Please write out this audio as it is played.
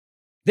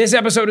This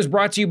episode is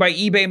brought to you by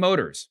eBay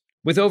Motors.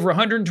 With over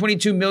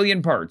 122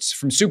 million parts,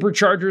 from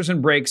superchargers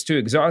and brakes to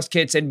exhaust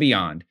kits and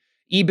beyond,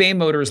 eBay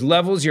Motors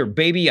levels your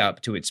baby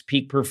up to its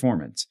peak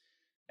performance.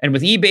 And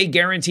with eBay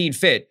Guaranteed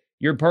Fit,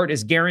 your part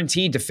is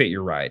guaranteed to fit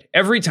your ride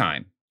every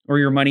time, or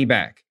your money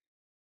back.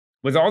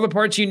 With all the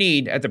parts you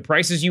need at the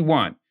prices you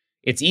want,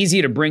 it's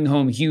easy to bring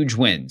home huge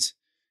wins.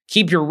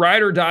 Keep your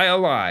ride or die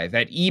alive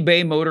at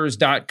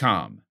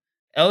ebaymotors.com.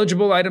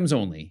 Eligible items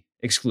only.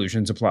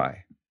 Exclusions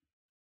apply.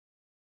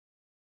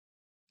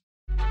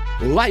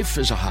 Life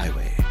is a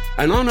highway,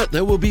 and on it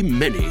there will be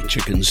many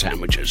chicken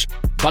sandwiches.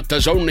 But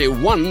there's only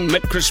one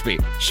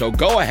McCrispy. So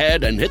go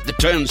ahead and hit the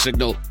turn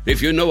signal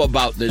if you know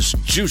about this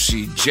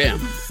juicy gem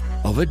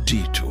of a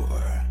detour.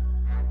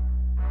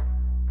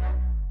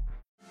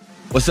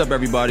 What's up,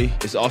 everybody?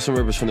 It's Austin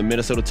Rivers from the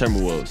Minnesota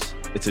Timberwolves.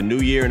 It's a new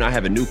year, and I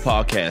have a new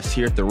podcast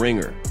here at The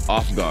Ringer,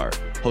 Off Guard,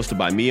 hosted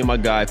by me and my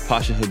guy,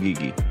 Pasha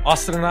Hagigi.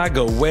 Austin and I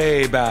go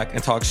way back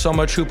and talk so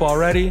much hoop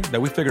already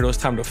that we figured it was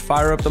time to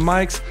fire up the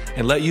mics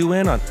and let you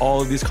in on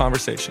all of these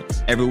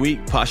conversations. Every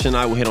week, Pasha and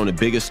I will hit on the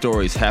biggest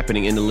stories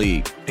happening in the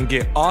league and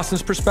get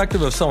Austin's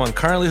perspective of someone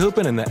currently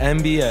hooping in the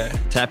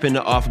NBA. Tap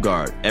into Off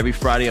Guard every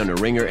Friday on the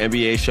Ringer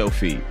NBA show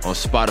feed, on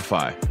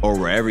Spotify, or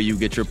wherever you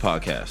get your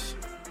podcasts.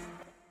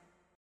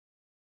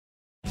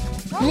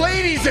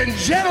 Ladies and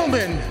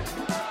gentlemen,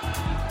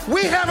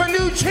 we have a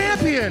new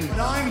champion.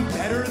 And I'm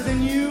better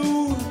than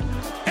you,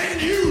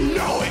 and you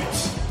know it.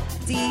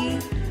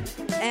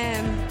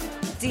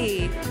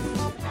 DMD.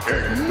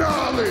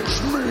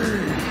 Acknowledge me.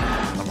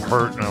 I'm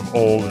hurt and I'm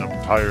old and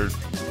I'm tired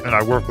and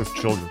I work with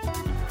children.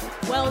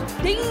 Well,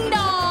 ding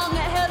dong,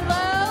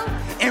 hello.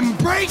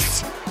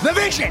 Embrace the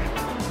vision.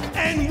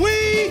 And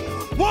we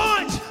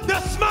want the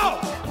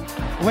smoke.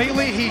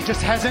 Lately, he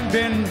just hasn't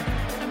been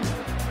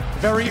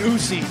very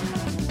oozy.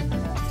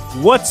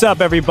 What's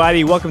up,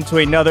 everybody? Welcome to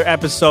another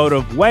episode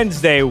of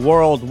Wednesday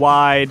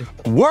Worldwide.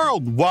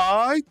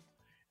 Worldwide?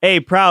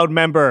 A proud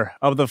member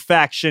of the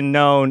faction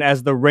known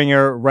as the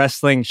Ringer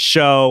Wrestling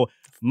Show.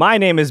 My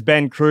name is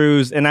Ben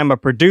Cruz, and I'm a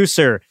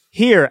producer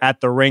here at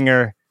the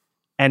Ringer.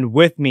 And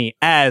with me,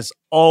 as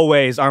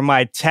always, are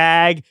my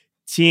tag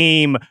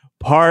team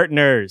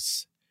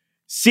partners.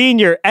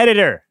 Senior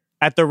editor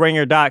at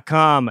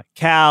TheRinger.com,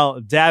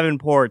 Cal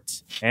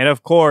Davenport. And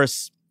of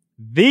course,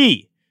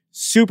 the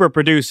super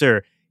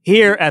producer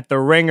here at The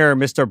Ringer,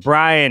 Mr.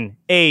 Brian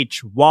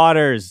H.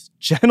 Waters.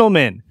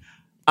 Gentlemen,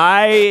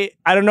 I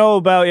don't know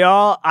about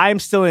y'all. I'm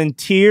still in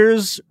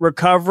tears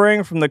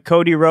recovering from the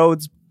Cody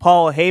Rhodes,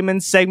 Paul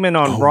Heyman segment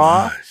on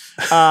Raw.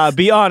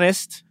 Be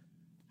honest,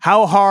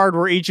 how hard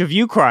were each of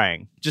you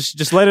crying?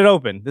 Just let it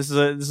open. This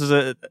is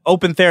a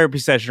open therapy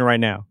session right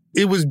now.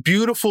 It was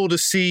beautiful to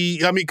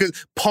see. I mean,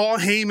 because Paul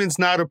Heyman's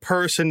not a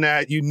person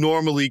that you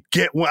normally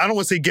get one. I don't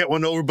want to say get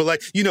one over, but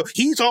like, you know,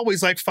 he's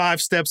always like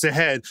 5 steps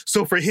ahead.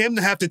 So for him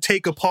to have to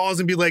take a pause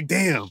and be like,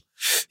 damn,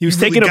 he was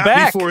really taken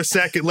aback for a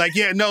second. Like,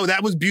 yeah, no,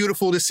 that was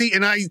beautiful to see.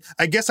 And I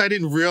guess I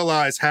didn't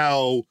realize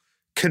how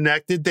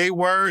connected they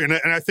were. And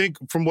I think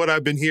from what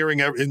I've been hearing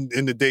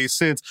in the days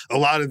since, a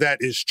lot of that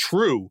is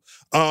true.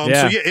 So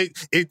yeah,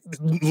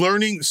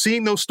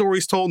 seeing those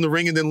stories told in the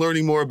ring and then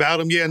learning more about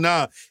them.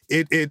 Yeah,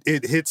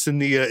 it hits in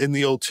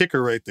the old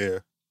ticker right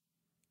there.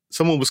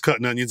 Someone was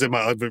cutting onions in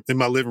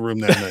my living room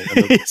that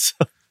night.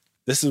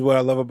 This is what I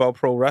love about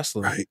pro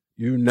wrestling. Right.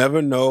 You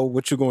never know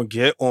what you're going to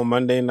get on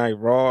Monday Night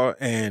Raw,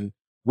 and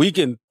we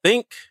can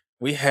think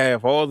we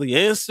have all the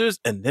answers,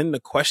 and then the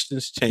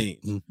questions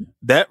change. Mm-hmm.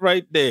 That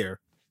right there,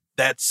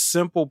 that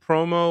simple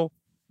promo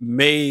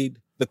made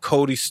the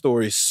Cody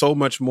story so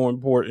much more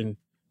important.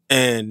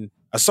 And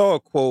I saw a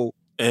quote,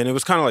 and it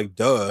was kind of like,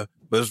 duh,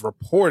 but it was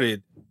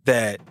reported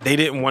that they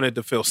didn't want it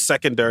to feel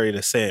secondary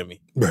to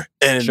Sammy. Right.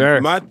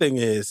 And my thing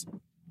is,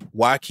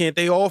 why can't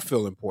they all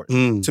feel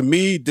important? To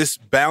me, this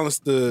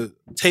balanced the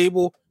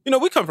table. You know,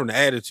 we come from the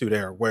Attitude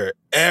Era where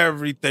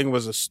everything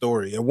was a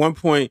story. At one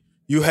point,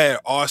 you had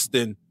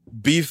Austin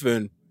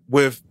beefing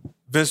with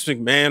Vince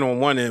McMahon on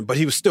one end, but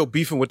he was still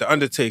beefing with The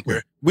Undertaker.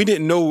 Right. We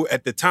didn't know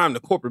at the time the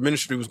corporate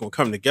ministry was going to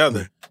come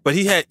together, but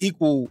he had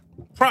equal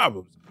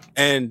problems.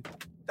 And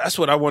that's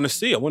what I want to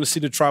see. I want to see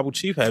the tribal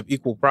chief have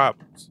equal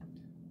problems.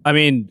 I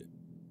mean,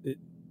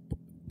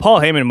 Paul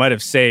Heyman might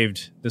have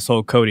saved this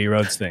whole Cody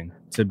Rhodes thing,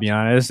 to be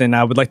honest. And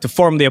I would like to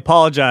formally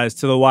apologize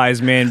to the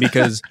wise man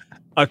because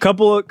a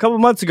couple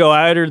months ago,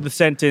 I uttered the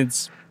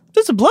sentence,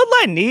 does the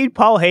bloodline need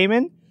Paul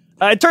Heyman?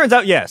 It turns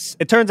out, yes.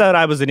 It turns out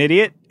I was an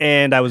idiot,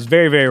 and I was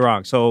very, very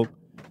wrong. So,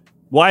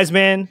 wise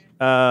man,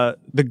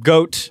 the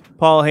GOAT,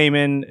 Paul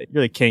Heyman,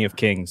 you're the king of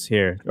kings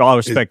here. All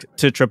respect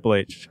to Triple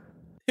H.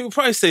 He would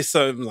probably say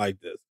something like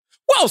this.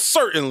 Well,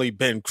 certainly,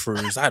 Ben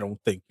Cruz, I don't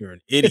think you're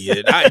an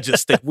idiot. I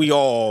just think we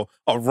all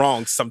are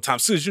wrong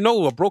sometimes. Because you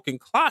know a broken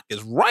clock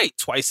is right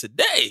twice a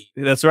day.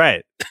 That's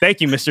right. Thank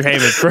you, Mr.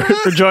 Heyman,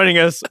 for joining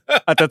us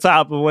at the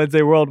top of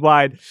Wednesday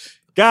Worldwide.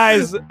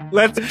 Guys,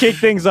 let's kick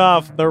things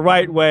off the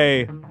right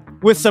way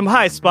with some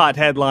high spot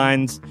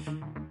headlines.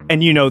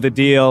 And you know the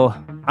deal.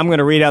 I'm going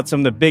to read out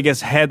some of the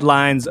biggest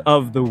headlines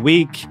of the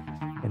week.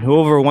 And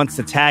whoever wants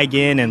to tag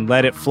in and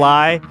let it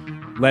fly,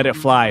 let it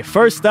fly.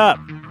 First up,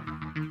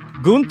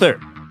 Gunther,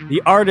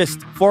 the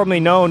artist formerly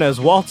known as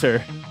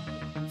Walter,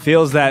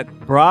 feels that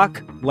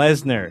Brock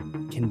Lesnar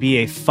can be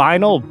a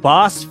final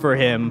boss for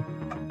him,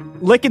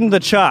 licking the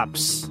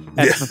chops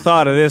at the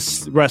thought of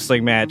this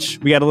wrestling match.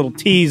 We got a little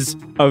tease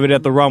of it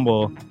at the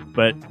Rumble,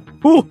 but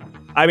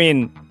I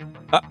mean,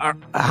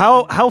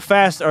 how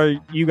fast are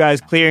you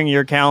guys clearing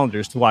your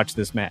calendars to watch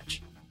this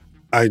match?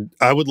 I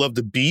would love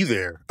to be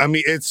there. I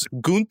mean, it's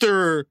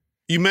Gunther.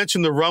 You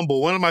mentioned the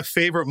Rumble. One of my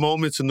favorite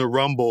moments in the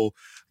Rumble.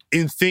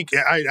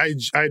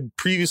 I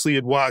previously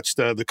had watched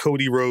the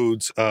Cody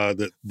Rhodes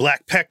the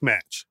Black Peck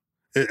match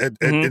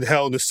at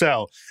Hell in a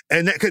Cell,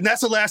 and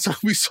that's the last time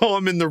we saw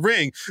him in the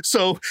ring.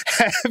 So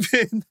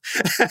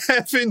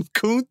having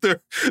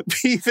Gunther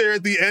be there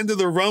at the end of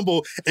the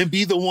Rumble and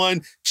be the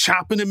one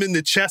chopping him in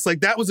the chest,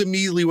 like that was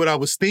immediately what I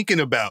was thinking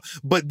about.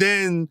 But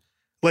then,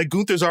 like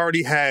Gunther's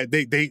already had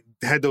they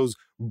had those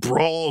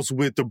brawls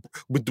with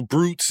the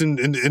brutes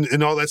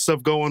and all that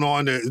stuff going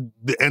on at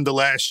the end of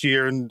last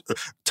year and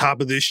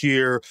top of this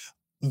year.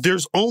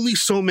 There's only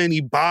so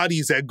many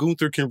bodies that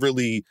Gunther can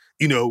really,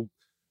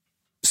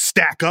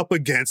 stack up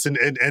against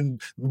and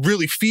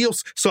really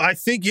feels. So I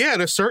think, at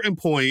a certain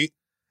point,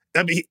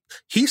 I mean,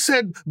 he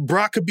said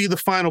Brock could be the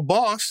final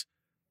boss.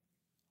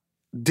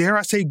 Dare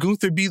I say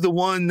Gunther be the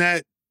one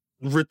that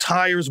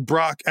retires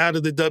Brock out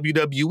of the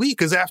WWE?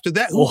 Because after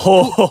that,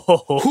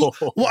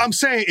 well, I'm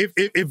saying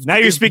if now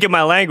you're speaking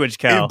my language,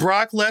 Cal. If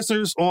Brock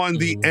Lesnar's on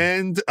the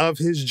end of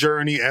his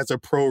journey as a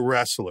pro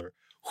wrestler,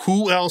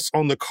 who else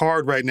on the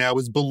card right now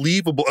is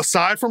believable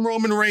aside from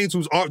Roman Reigns,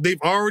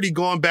 they've already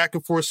gone back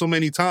and forth so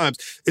many times?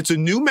 It's a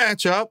new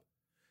matchup.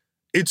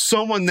 It's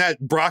someone that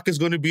Brock is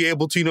going to be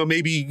able to,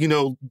 maybe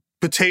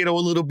potato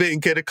a little bit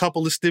and get a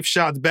couple of stiff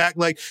shots back.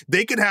 Like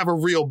they could have a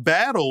real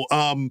battle.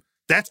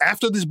 That's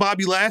after this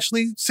Bobby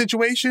Lashley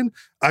situation.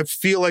 I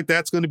feel like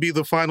that's going to be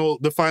the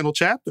final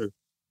chapter.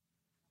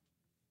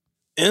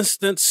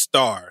 Instant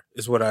star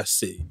is what I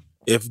see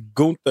if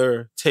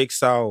Gunther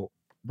takes out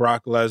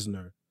Brock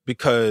Lesnar,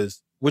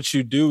 because what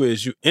you do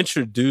is you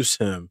introduce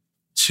him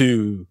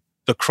to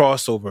the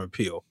crossover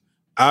appeal.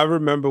 I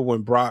remember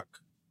when Brock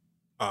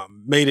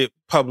made it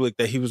public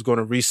that he was going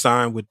to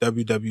re-sign with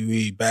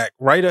WWE back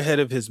right ahead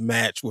of his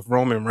match with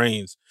Roman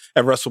Reigns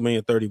at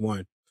WrestleMania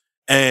 31.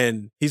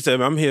 And he said,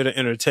 I'm here to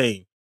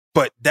entertain.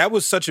 But that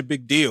was such a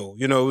big deal.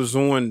 It was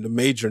on the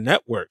major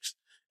networks.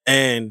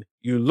 And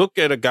you look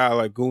at a guy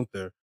like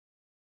Gunther,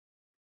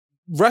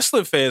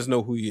 wrestling fans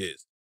know who he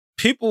is.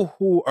 People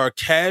who are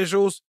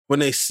casuals, when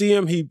they see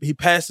him, he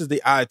passes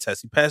the eye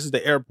test. He passes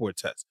the airport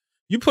test.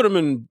 You put him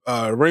in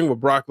a ring with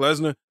Brock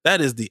Lesnar,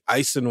 that is the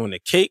icing on the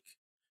cake.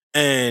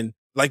 And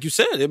like you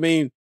said, I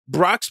mean,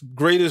 Brock's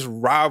greatest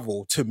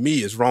rival to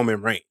me is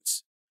Roman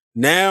Reigns.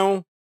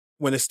 Now,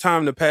 when it's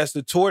time to pass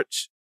the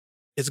torch,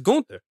 it's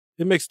Gunther.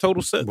 It makes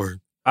total sense.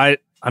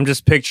 I'm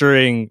just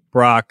picturing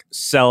Brock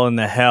selling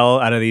the hell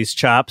out of these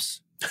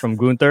chops from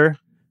Gunther,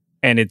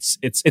 and it's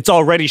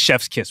already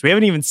chef's kiss. We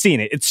haven't even seen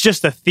it. It's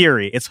just a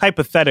theory. It's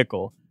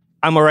hypothetical.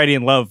 I'm already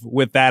in love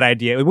with that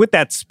idea, with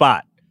that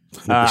spot.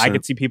 I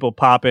could see people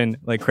popping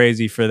like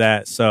crazy for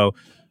that. So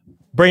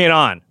bring it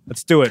on.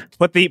 Let's do it.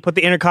 Put the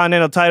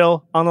Intercontinental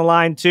title on the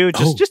line too,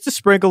 just to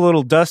sprinkle a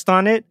little dust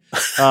on it.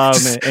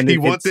 And you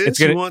want this?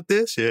 You want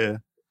this? Yeah.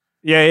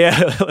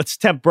 Yeah. Let's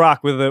tempt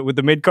Brock with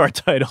the mid-card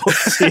title.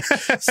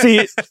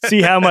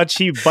 see how much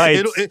he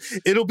bites.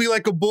 It'll be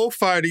like a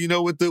bullfighter,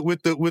 with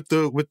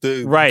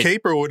the right.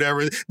 cape or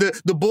whatever.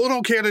 The bull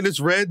don't care that it's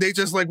red. They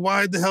just like,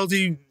 why the hell is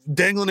he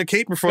dangling a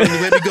cape in front of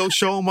me? Let me go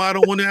show him why I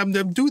don't want to have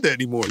them do that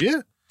anymore.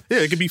 Yeah,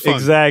 it could be fun.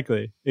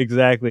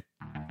 Exactly.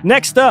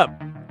 Next up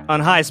on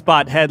High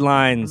Spot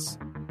headlines,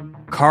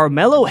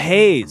 Carmelo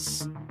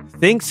Hayes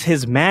thinks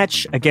his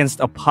match against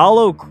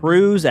Apollo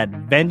Crews at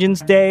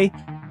Vengeance Day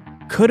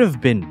could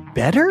have been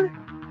better?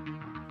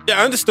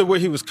 Yeah, I understood where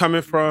he was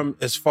coming from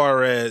as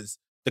far as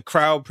the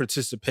crowd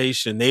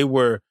participation. They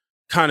were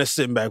kind of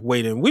sitting back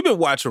waiting. We've been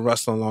watching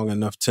wrestling long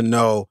enough to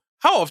know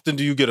how often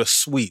do you get a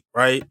sweep,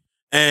 right?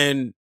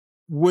 And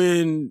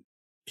when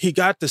he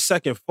got the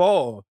second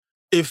fall,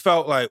 it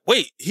felt like,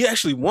 wait, he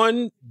actually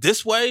won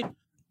this way?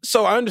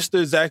 So I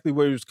understood exactly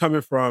where he was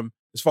coming from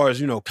as far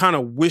as, kind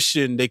of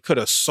wishing they could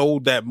have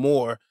sold that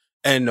more.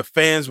 And the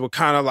fans were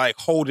kind of like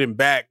holding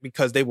back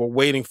because they were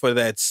waiting for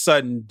that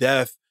sudden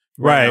death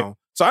round.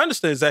 So I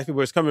understand exactly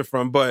where it's coming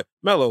from, but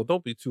Melo,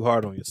 don't be too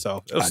hard on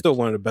yourself. It was still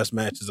one of the best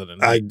matches of the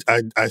night.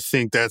 I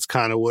think that's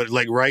kind of what,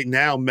 like right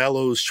now,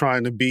 Melo's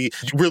trying to be,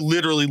 we're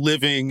literally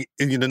living,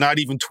 not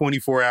even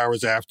 24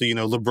 hours after,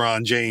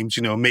 LeBron James,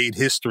 made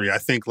history. I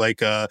think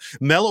like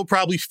Melo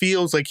probably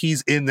feels like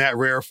he's in that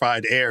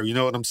rarefied air, you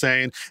know what I'm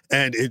saying?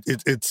 And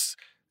it's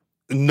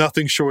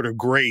nothing short of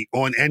great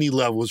on any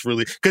levels,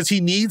 really, because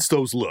he needs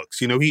those looks.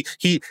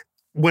 He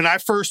when I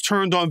first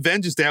turned on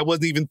Vengeance Day, I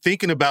wasn't even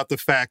thinking about the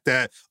fact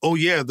that,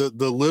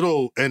 the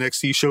little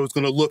NXT show is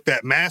going to look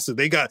that massive.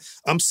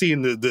 I'm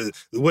seeing the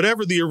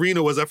whatever the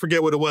arena was, I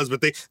forget what it was,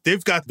 but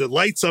they've got the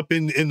lights up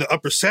in the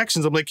upper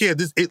sections. I'm like,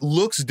 it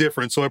looks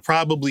different. So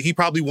he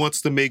probably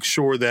wants to make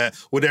sure that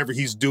whatever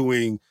he's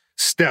doing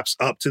steps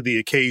up to the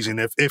occasion.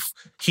 If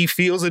he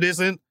feels it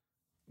isn't,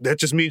 that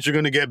just means you're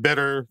going to get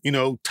better,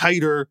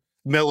 tighter,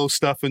 mellow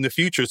stuff in the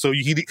future. So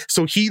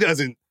he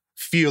doesn't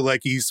feel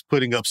like he's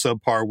putting up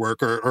subpar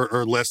work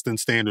or less than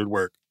standard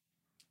work.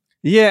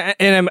 Yeah,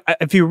 and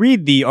if you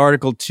read the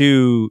article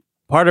too,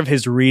 part of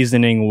his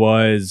reasoning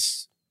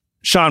was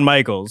Shawn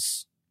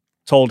Michaels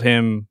told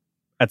him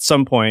at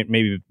some point,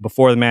 maybe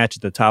before the match,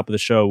 at the top of the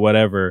show,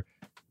 whatever,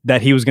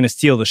 that he was going to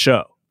steal the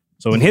show.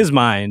 So in his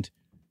mind,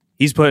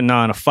 he's putting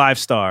on a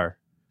 5-star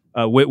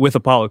with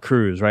Apollo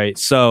Crews, right?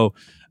 So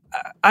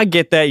I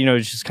get that,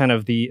 it's just kind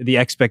of the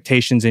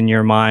expectations in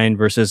your mind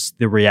versus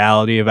the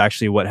reality of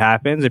actually what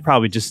happens. It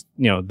probably just,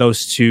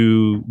 those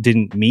two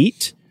didn't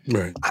meet.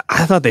 Right.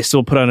 I thought they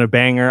still put on a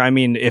banger. I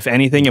mean, if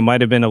anything, it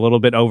might have been a little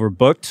bit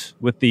overbooked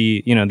with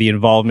the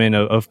involvement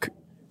of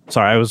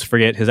sorry, I always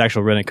forget his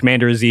actual real name,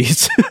 Commander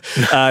Aziz,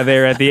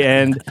 there at the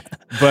end.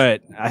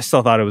 But I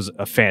still thought it was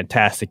a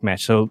fantastic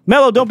match. So,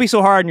 Mello, don't be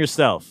so hard on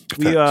yourself.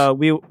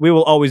 We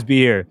will always be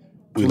here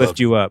to lift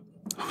you up.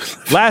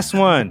 Last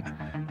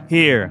one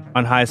here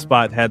on High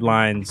Spot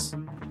Headlines.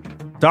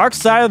 Dark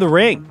Side of the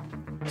Ring.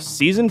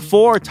 Season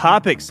 4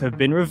 topics have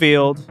been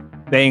revealed.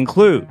 They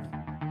include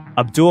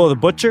Abdul the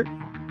Butcher,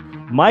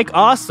 Mike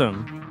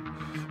Awesome,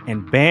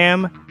 and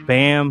Bam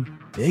Bam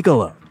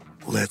Bigelow.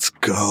 Let's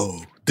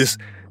go.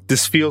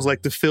 This feels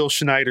like the Phil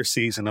Schneider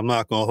season. I'm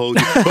not gonna hold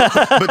you,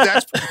 but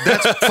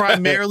that's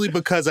primarily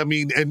because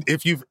and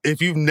if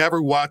you've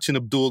never watched an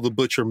Abdul the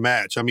Butcher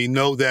match,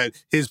 know that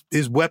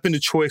his weapon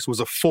of choice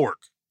was a fork.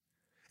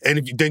 And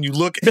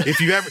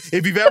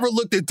if you've ever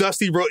looked at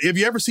Dusty Rhodes, have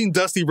you ever seen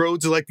Dusty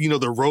Rhodes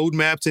the road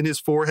maps in his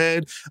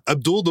forehead?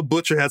 Abdul the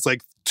Butcher has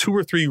 2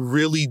 or 3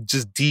 really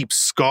just deep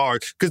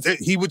scars because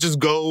he would just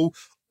go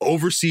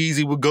overseas.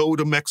 He would go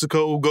to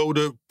Mexico, go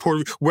to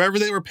Puerto, wherever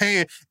they were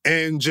paying,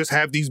 and just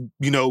have these,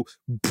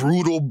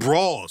 brutal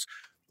brawls.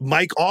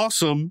 Mike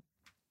Awesome,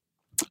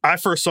 I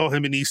first saw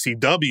him in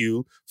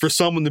ECW. For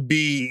someone to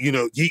be,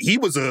 he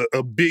was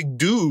a big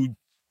dude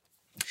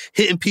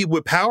hitting people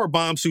with power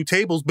bombs through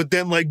tables, but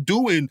then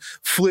doing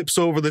flips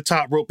over the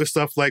top rope and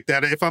stuff like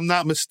that. If I'm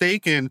not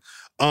mistaken,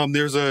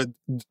 there's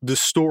the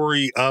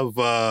story of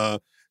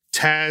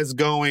Taz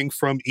going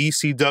from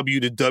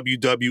ECW to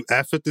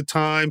WWF at the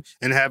time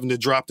and having to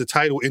drop the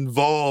title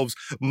involves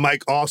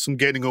Mike Awesome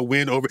getting a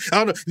win over.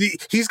 I don't know.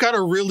 He's got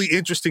a really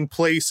interesting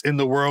place in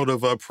the world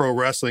of pro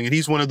wrestling, and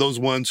he's one of those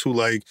ones who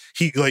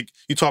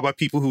you talk about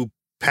people who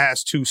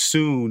pass too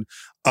soon.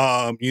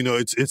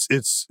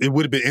 It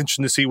would have been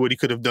interesting to see what he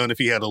could have done if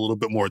he had a little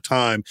bit more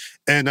time.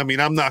 And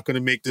I'm not going to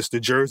make this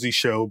the Jersey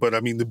show, but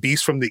the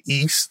Beast from the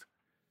East,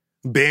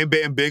 Bam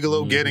Bam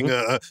Bigelow getting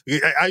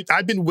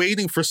I've been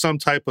waiting for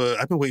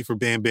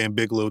Bam Bam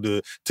Bigelow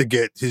to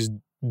get his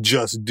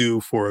just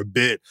due for a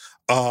bit.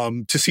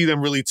 To see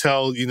them really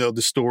tell,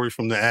 the story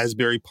from the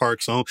Asbury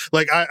Park zone.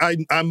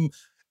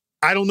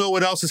 I don't know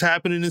what else is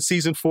happening in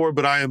season 4,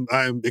 but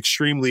I'm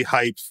extremely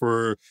hyped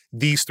for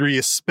these 3,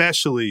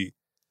 especially.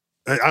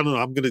 I don't know.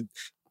 I'm gonna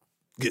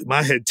get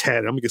my head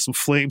tatted. I'm gonna get some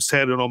flames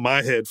tatted on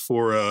my head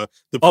for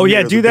the. Oh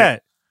yeah, do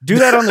that. Do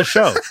that on the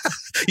show.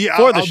 Yeah,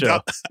 for the show.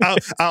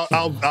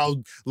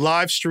 I'll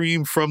live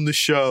stream from the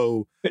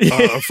show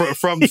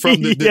from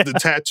the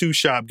tattoo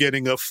shop,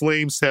 getting a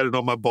flames tatted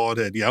on my bald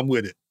head. Yeah, I'm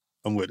with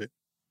it.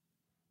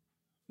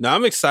 No,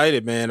 I'm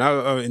excited, man.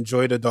 I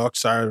enjoyed the Dark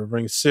Side of the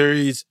Ring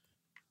series.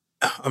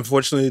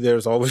 Unfortunately,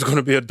 there's always going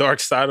to be a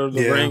dark side of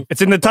the ring.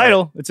 It's in the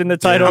title. It's in the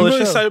title of the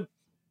show. Excited.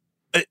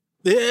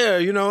 Yeah,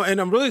 and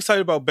I'm really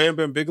excited about Bam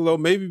Bam Bigelow,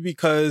 maybe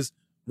because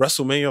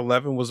WrestleMania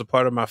 11 was a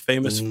part of my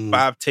famous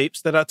 5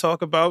 tapes that I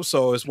talk about.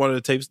 So it's one of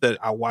the tapes that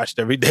I watched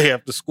every day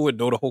after school and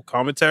know the whole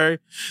commentary.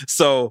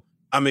 So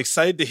I'm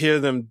excited to hear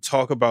them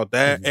talk about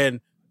that and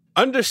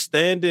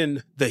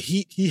understanding the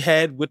heat he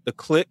had with the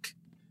Clique,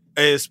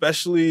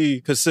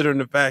 especially considering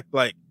the fact,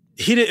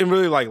 he didn't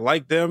really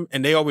like them,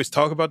 and they always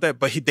talk about that,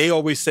 but they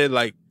always said,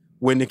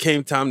 when it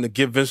came time to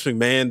give Vince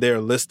McMahon their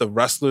list of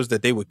wrestlers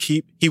that they would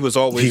keep, he was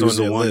always on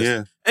their list.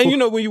 Yeah.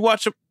 And when you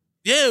watch him,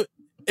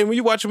 and when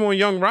you watch him on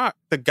Young Rock,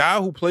 the guy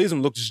who plays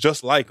him looks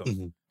just like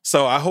him.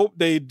 So I hope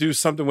they do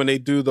something when they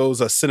do those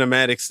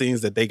cinematic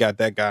scenes that they got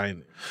that guy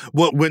in there.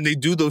 Well, when they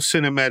do those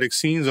cinematic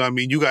scenes,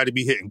 you got to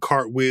be hitting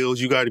cartwheels,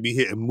 you got to be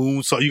hitting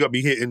moonsaults, you got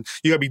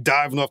to be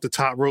diving off the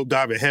top rope,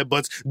 diving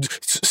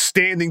headbutts,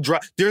 standing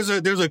drop. There's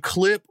a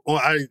clip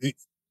on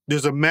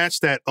there's a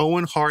match that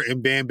Owen Hart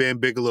and Bam Bam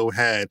Bigelow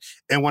had,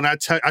 and when I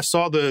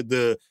saw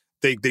they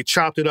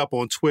chopped it up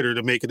on Twitter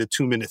to make it a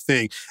 2-minute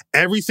thing.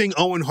 Everything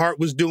Owen Hart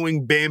was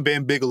doing, Bam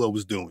Bam Bigelow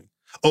was doing.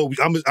 Oh,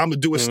 I'm gonna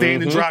do a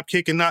standing drop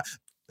kick and not.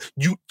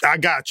 I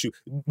got you.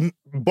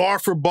 Bar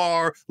for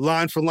bar,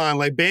 line for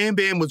line. Bam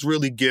Bam was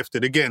really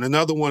gifted. Again,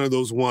 another one of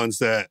those ones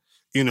that,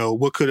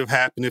 what could have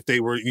happened if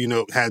they were,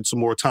 had some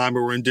more time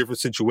or were in different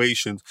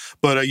situations.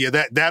 But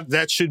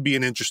that should be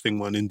an interesting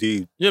one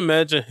indeed. You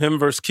imagine him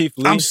versus Keith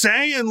Lee? I'm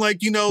saying,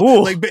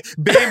 Bam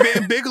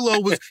Bam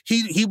Bigelow was,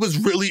 he was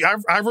really,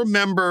 I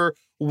remember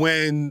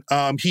when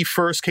he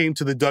first came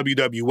to the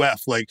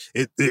WWF,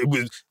 it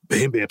was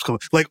Bam Bam's coming.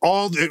 Like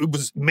it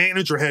was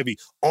manager heavy.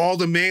 All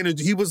the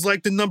manager, he was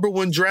like the number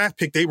 1 draft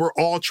pick. They were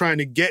all trying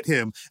to get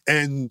him.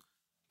 And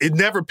it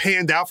never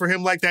panned out for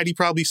him like that. He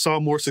probably saw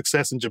more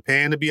success in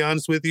Japan, to be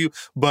honest with you.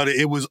 But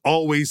it was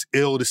always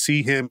ill to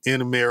see him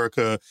in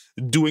America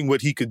doing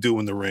what he could do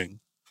in the ring.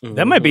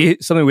 That might be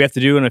something we have to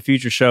do in a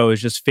future show, is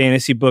just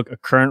fantasy book a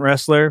current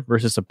wrestler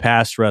versus a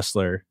past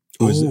wrestler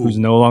who's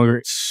no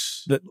longer.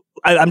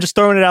 I'm just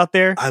throwing it out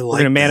there. We're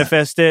going to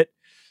manifest it.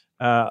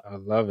 I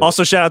love it.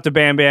 Also, shout out to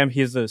Bam Bam.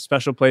 He has a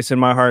special place in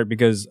my heart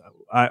because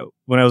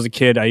when I was a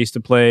kid, I used to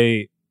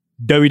play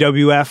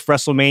WWF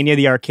WrestleMania,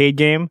 the arcade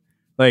game.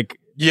 Like,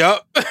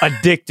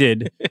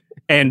 addicted.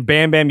 And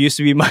Bam Bam used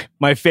to be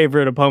my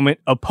favorite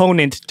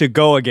opponent to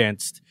go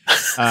against.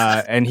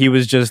 And he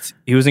was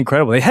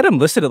incredible. They had him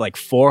listed at like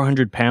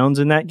 400 pounds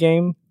in that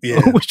game,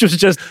 which was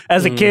just,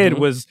 as a kid,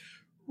 was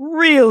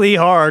really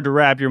hard to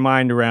wrap your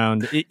mind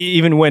around.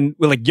 Even when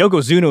like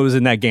Yokozuna was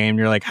in that game,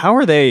 you're like,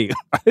 are they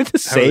the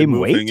same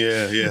weight?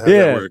 Yeah.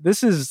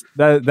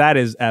 That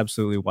is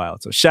absolutely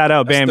wild. So shout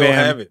out Bam Bam.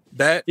 Have it.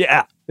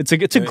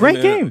 It's a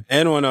great game.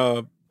 And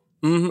on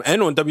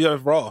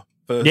WWF Raw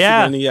for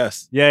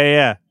NES.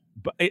 Yeah.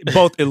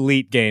 Both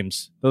elite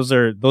games.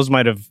 Those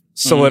might have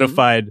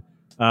solidified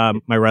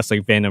my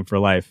wrestling fandom for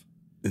life.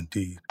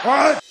 Indeed.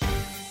 What?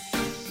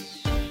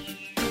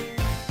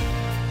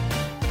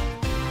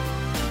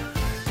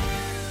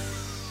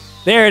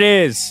 There it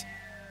is.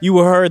 You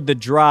heard the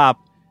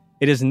drop.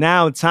 It is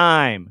now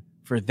time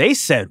for They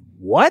Said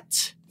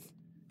What?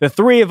 The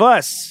three of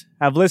us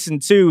have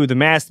listened to The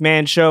Masked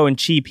Man Show and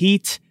Cheap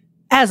Heat,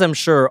 as I'm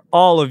sure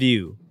all of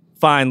you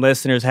fine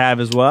listeners have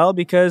as well,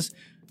 because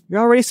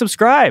you're already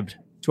subscribed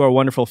to our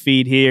wonderful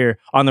feed here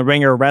on the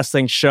Ringer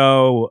Wrestling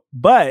Show.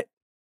 But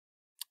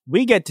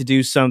we get to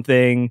do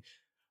something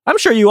I'm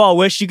sure you all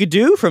wish you could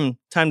do from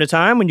time to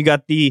time when you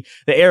got the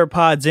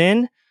AirPods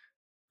in.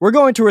 We're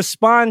going to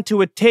respond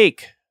to a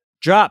take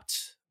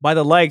dropped by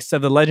the likes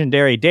of the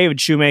legendary David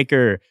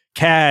Shoemaker,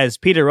 Kaz,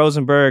 Peter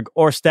Rosenberg,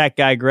 or Stat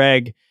Guy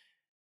Greg.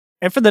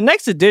 And for the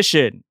next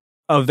edition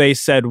of They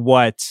Said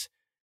What,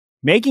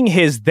 making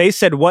his They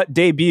Said What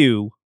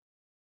debut,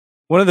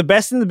 one of the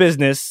best in the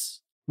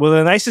business, one of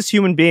the nicest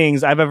human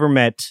beings I've ever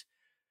met,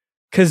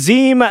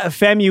 Kazim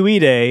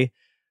Famuide.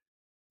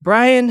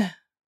 Brian,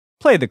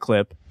 play the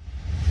clip.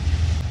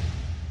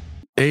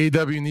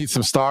 AEW needs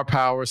some star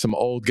power, some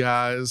old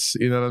guys.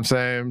 You know what I'm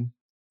saying?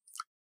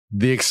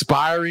 The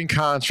expiring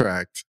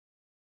contract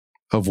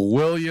of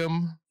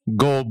William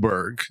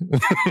Goldberg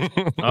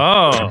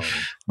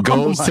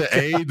goes to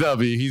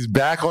AEW. He's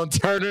back on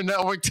Turner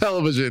Network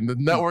Television, the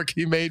network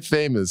he made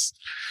famous,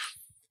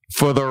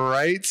 for the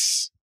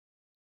rights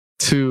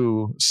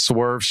to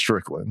Swerve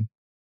Strickland.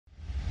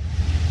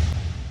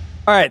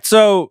 All right,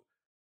 so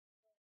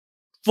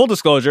full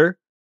disclosure,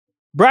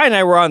 Brian and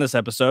I were on this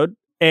episode,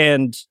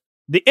 and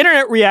the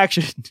internet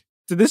reaction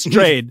to this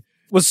trade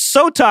was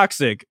so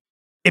toxic,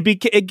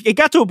 it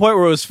got to a point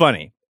where it was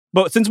funny.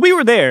 But since we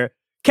were there,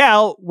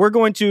 Cal, we're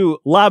going to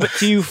lob it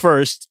to you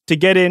first to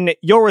get in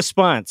your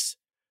response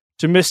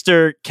to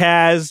Mr.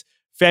 Kaz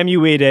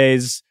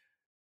Famuide's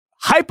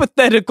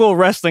hypothetical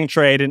wrestling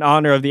trade in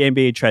honor of the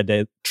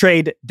NBA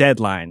trade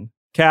deadline.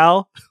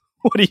 Cal,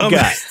 what do you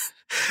got?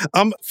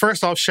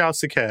 First off,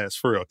 shouts to Kaz,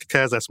 for real.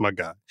 Kaz, that's my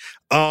guy.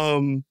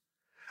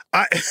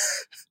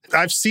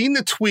 I've seen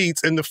the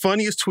tweets, and the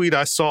funniest tweet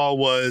I saw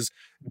was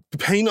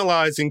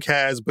penalizing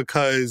Kaz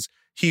because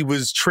he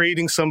was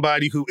trading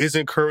somebody who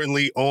isn't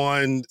currently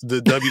on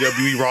the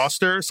WWE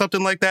roster,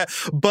 something like that.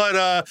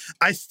 But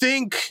I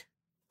think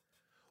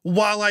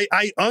while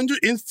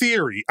in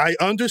theory, I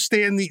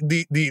understand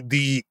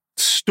the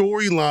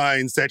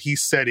storylines that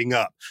he's setting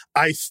up,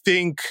 I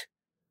think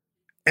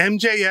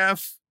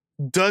MJF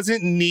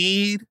doesn't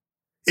need,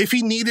 if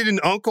he needed an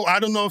uncle, I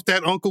don't know if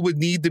that uncle would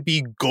need to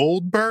be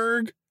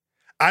Goldberg.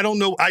 I don't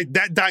know.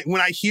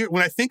 When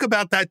I think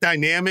about that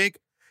dynamic,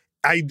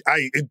 I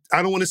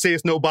don't want to say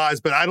it's no bias,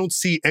 but I don't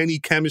see any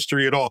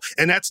chemistry at all.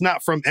 And that's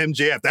not from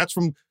MJF. That's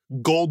from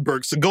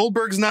Goldberg. So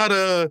Goldberg's not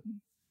a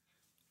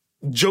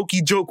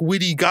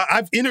witty guy.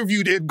 I've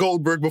interviewed Ed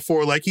Goldberg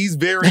before. Like, he's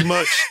very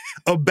much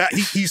about,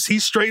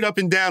 he's straight up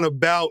and down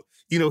about,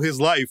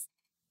 his life.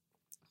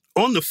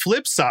 On the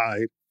flip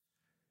side,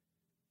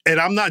 and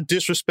I'm not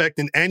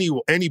disrespecting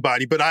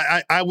anybody, but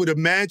I would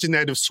imagine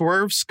that if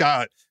Swerve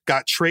Scott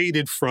got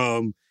traded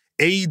from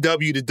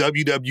AEW to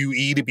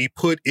WWE to be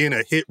put in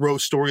a Hit Row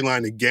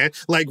storyline again,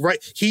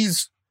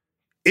 he's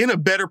in a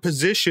better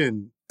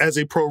position as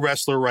a pro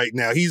wrestler right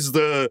now. He's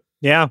the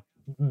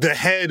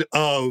head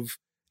of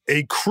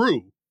a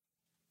crew.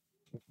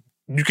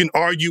 You can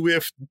argue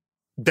if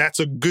that's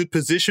a good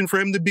position for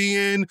him to be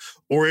in,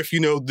 or if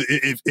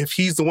if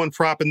he's the one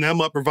propping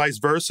them up, or vice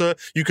versa.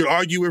 You could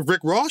argue if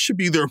Rick Ross should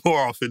be there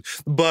more often.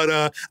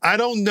 But I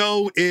don't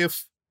know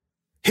if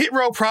Hit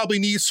Row probably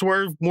needs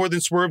Swerve more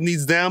than Swerve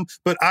needs them.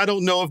 But I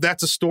don't know if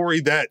that's a story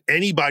that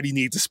anybody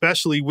needs,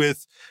 especially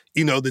with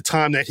the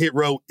time that Hit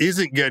Row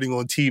isn't getting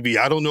on TV.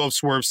 I don't know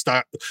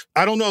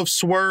if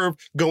Swerve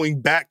going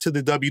back to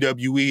the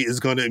WWE is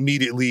going to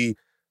immediately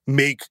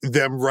make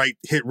them write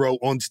Hit Row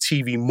onto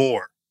TV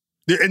more.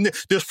 And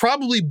there's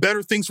probably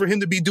better things for him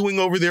to be doing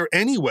over there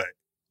anyway,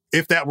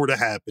 if that were to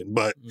happen.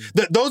 But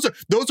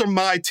those are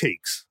my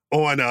takes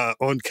on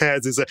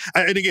Kaz.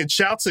 And again,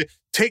 shouts at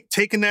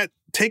taking that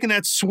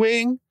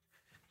swing.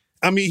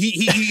 I mean,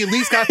 he at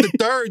least got the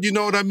third, you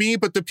know what I mean?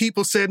 But the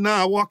people said,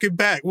 nah, walk it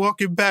back.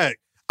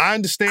 I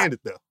understand it,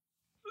 though.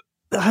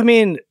 I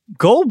mean,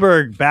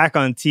 Goldberg back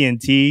on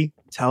TNT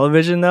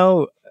television,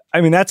 though,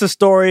 I mean, that's a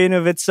story in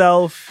of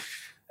itself.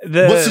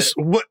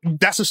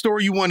 That's a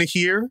story you want to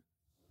hear?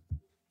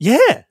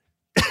 Yeah,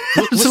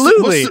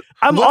 absolutely.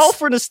 I'm all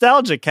for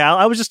nostalgia, Cal.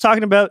 I was just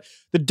talking about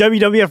the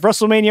WWF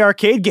WrestleMania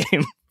arcade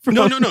game.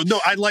 No.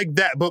 I like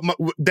that, but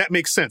that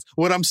makes sense.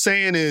 What I'm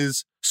saying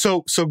is,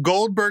 so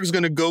Goldberg's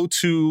going to go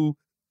to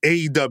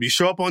AEW,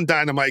 show up on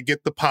Dynamite,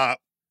 get the pop,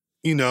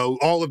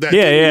 all of that.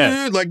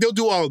 Yeah. Like, they'll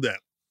do all of that.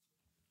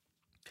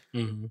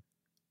 Mm-hmm.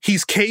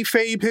 He's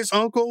kayfabe his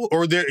uncle,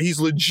 or he's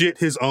legit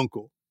his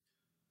uncle?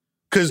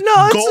 Because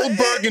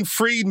Goldberg and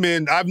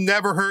Friedman, I've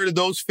never heard of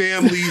those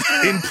families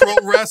in pro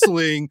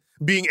wrestling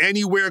being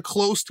anywhere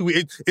close to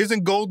it.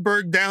 Isn't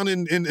Goldberg down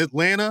in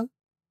Atlanta?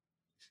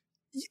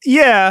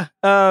 Yeah.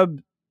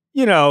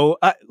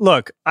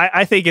 Look,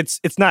 I think it's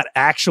not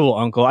actual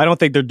uncle. I don't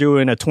think they're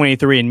doing a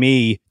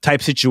 23andMe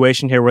type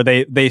situation here where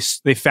they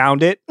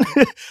found it.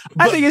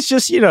 I think it's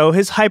just,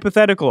 his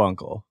hypothetical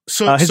uncle.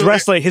 His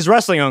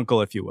wrestling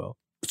uncle, if you will.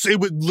 So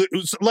it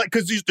was like,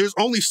 because there's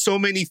only so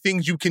many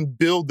things you can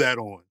build that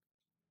on.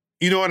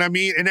 You know what I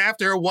mean? And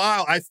after a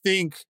while, I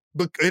think,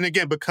 and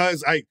again,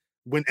 because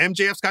when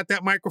MJF's got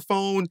that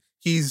microphone,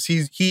 he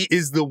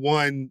is the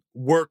one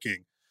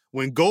working.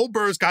 When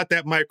Goldberg's got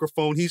that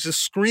microphone, he's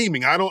just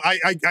screaming.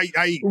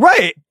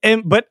 Right.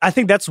 But I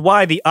think that's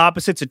why the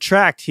opposites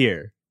attract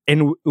here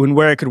and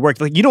where it could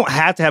work. Like, you don't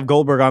have to have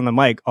Goldberg on the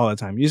mic all the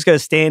time. You just got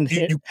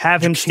to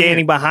have him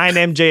standing behind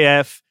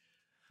MJF,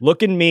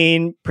 looking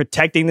mean,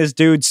 protecting this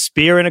dude,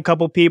 spearing a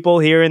couple people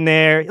here and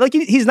there. Like,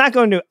 he's not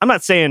going to, I'm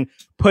not saying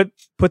put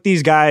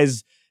these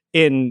guys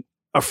in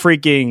a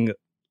freaking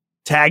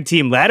tag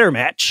team ladder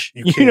match.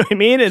 You know what I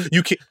mean? And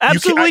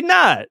absolutely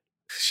not.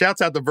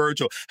 Shouts out to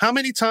Virgil. How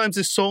many times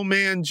did Soul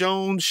Man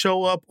Jones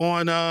show up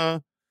on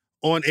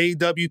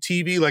AEW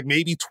TV? Like,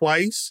 maybe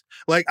twice.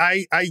 Like,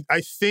 I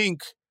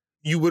think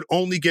you would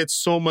only get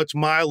so much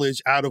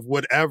mileage out of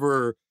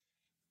whatever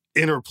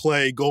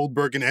interplay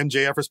Goldberg and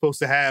MJF are supposed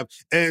to have.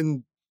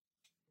 And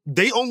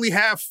they only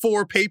have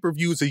 4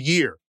 pay-per-views a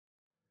year.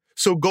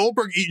 So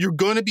Goldberg, you're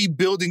going to be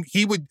building,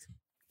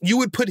 you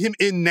would put him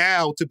in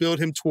now to build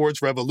him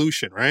towards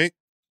Revolution, right?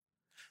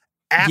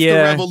 After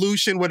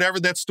Revolution, whatever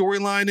that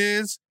storyline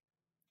is,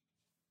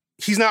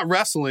 he's not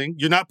wrestling.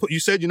 You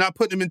said you're not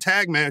putting him in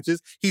tag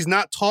matches. He's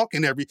not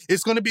talking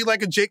it's going to be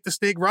like a Jake the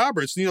Snake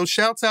Roberts.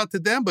 Shouts out to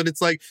them, but it's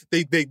like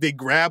they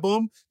grab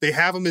him, they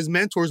have him as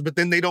mentors, but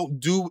then they don't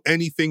do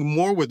anything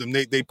more with him.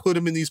 They put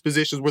him in these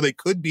positions where they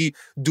could be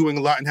doing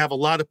a lot and have a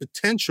lot of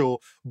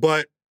potential,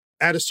 but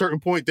at a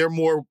certain point, they're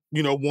more,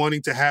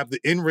 wanting to have the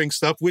in-ring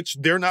stuff, which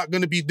they're not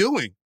going to be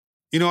doing.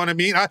 You know what I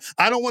mean? I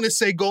don't want to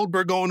say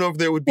Goldberg going over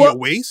there would be a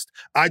waste.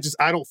 I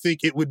don't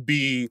think it would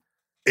be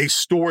a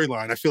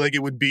storyline. I feel like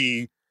it would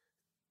be,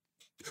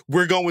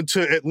 we're going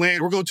to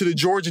Atlanta, we're going to the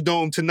Georgia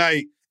Dome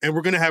tonight, and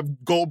we're going to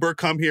have Goldberg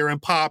come here and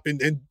pop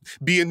and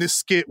be in this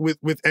skit with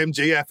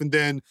MJF, and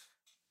then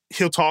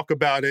he'll talk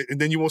about it,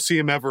 and then you won't see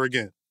him ever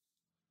again.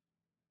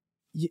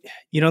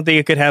 You don't think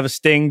it could have a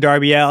Sting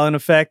Darby Allin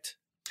effect?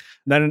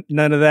 None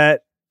of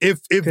that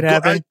if could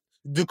happen?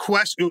 The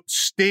question,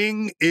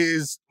 Sting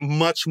is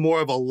much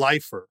more of a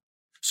lifer.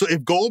 So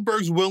if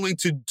Goldberg's willing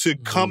to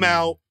come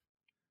out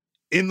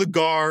in the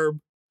garb,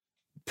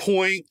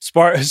 point,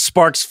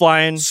 sparks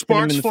flying, in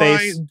the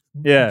face,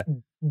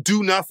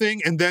 do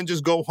nothing, and then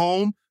just go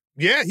home.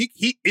 Yeah,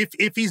 he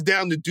if he's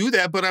down to do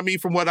that. But I mean,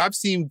 from what I've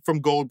seen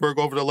from Goldberg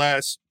over the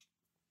last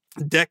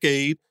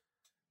decade,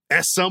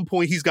 at some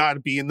point he's got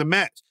to be in the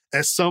match.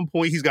 At some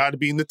point, he's got to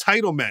be in the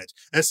title match.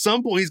 At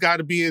some point, he's got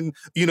to be in,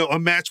 a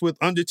match with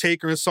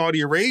Undertaker in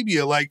Saudi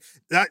Arabia. Like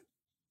that,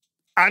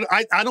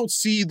 I don't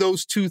see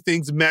those two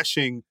things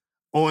meshing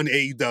on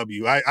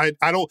AEW. I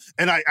don't,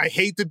 and I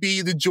hate to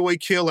be the joy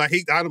kill.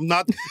 I'm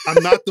not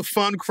the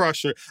fun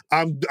crusher.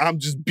 I'm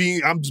just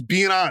being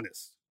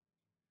honest.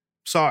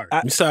 Sorry.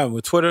 You siding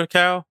with Twitter,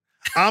 Cal?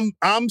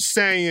 I'm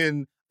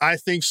saying I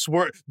think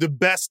the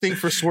best thing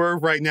for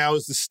Swerve right now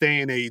is to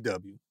stay in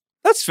AEW.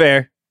 That's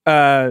fair.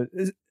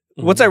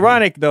 What's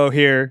ironic, though,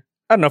 here,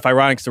 I don't know if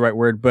ironic is the right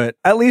word, but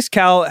at least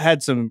Cal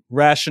had some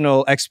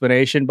rational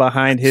explanation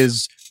behind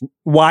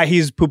why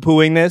he's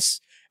poo-pooing this.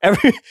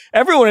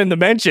 Everyone in the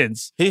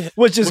mentions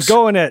was just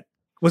going at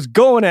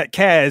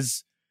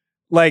Kaz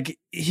like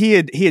he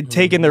had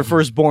taken their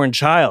firstborn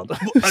child.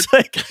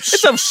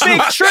 It's a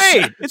fake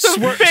trade. It's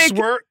a fake.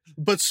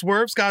 But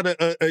Swerve's got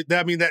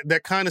I mean,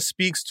 that kind of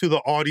speaks to the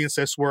audience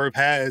that Swerve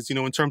has, you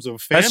know, in terms of a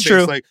fan base.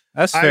 True. Like,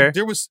 that's fair.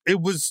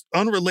 It was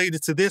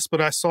unrelated to this, but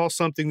I saw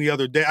something the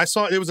other day.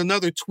 There was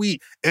another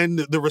tweet, and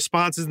the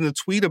responses in the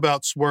tweet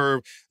about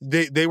Swerve,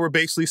 they were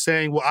basically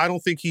saying, well, I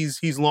don't think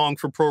he's long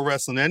for pro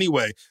wrestling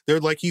anyway. They're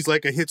like, he's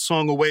like a hit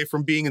song away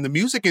from being in the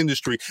music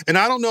industry. And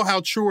I don't know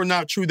how true or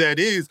not true that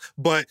is,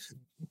 but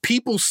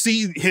people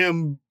see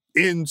him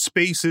in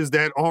spaces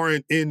that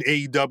aren't in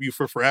AEW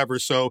for forever.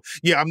 So,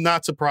 yeah, I'm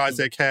not surprised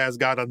that Kaz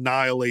got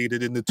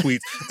annihilated in the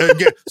tweets.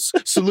 Again,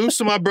 salute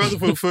to my brother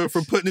for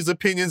putting his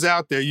opinions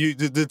out there.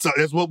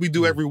 That's what we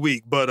do every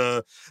week.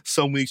 But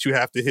some weeks you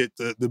have to hit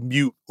the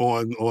mute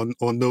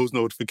on those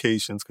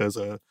notifications because.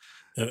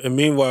 And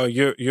meanwhile,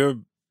 you're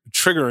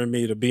triggering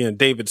me to be in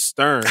David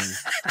Stern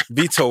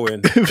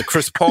vetoing the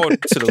Chris Paul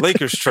to the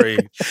Lakers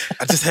trade.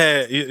 I just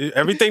had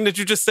everything that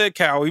you just said,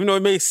 Cal. Even though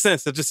it made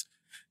sense, it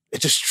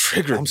just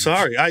triggered. I'm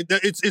sorry.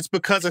 It's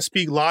because I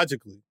speak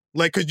logically.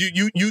 Like, cause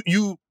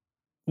you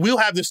we'll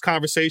have this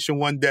conversation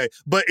one day.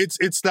 But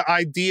it's the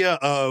idea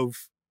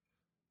of,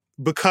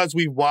 because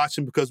we watch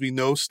and because we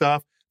know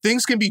stuff,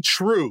 things can be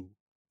true,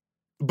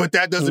 but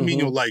that doesn't mean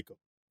you'll like them.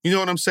 You know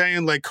what I'm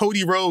saying? Like,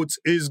 Cody Rhodes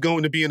is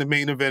going to be in the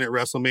main event at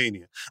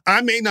WrestleMania.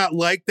 I may not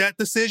like that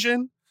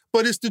decision,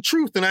 but it's the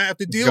truth, and I have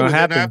to deal with it.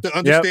 And I have to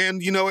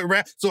understand, you know,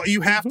 so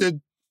you have to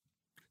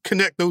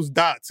connect those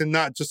dots and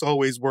not just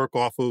always work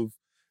off of,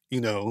 you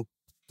know,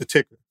 the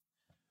ticker.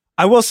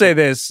 I will say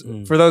this,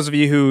 for those of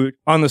you who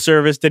on the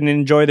service didn't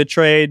enjoy the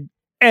trade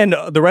and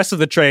the rest of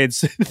the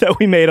trades that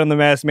we made on the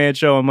Masked Man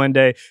show on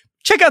Monday,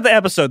 check out the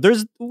episode.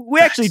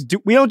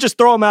 We don't just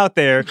throw them out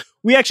there.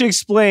 We actually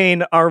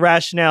explain our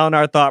rationale and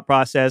our thought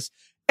process.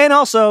 And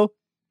also,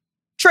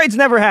 trades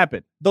never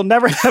happen. They'll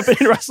never happen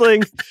in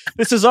wrestling.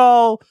 It's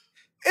all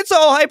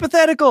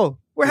hypothetical.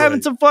 We're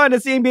having some fun.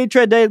 It's the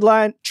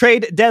NBA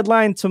trade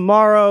deadline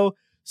tomorrow.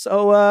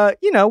 So,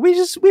 you know, we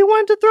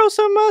wanted to throw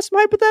some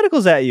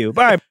hypotheticals at you.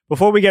 All right,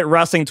 before we get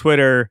wrestling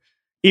Twitter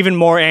even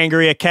more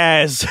angry at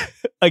Kaz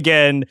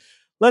again,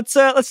 let's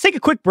take a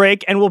quick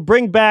break and we'll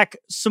bring back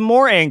some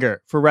more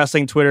anger for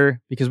wrestling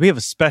Twitter because we have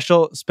a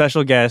special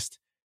guest,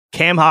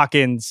 Cam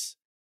Hawkins.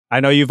 I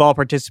know you've all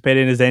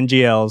participated in his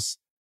NGLs.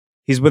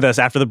 He's with us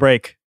after the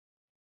break.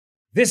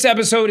 This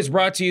episode is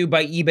brought to you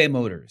by eBay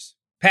Motors.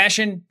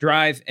 Passion,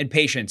 drive, and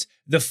patience.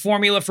 The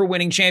formula for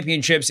winning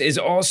championships is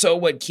also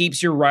what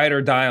keeps your ride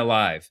or die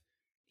alive.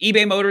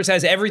 eBay Motors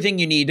has everything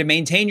you need to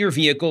maintain your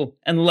vehicle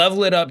and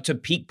level it up to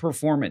peak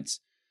performance.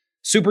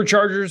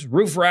 Superchargers,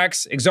 roof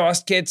racks,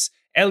 exhaust kits,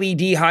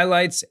 LED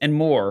highlights, and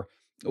more.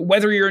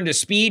 Whether you're into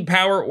speed,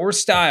 power, or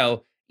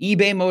style,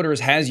 eBay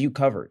Motors has you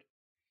covered.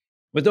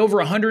 With over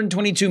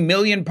 122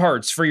 million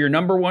parts for your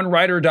number one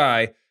ride or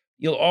die,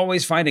 you'll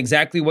always find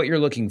exactly what you're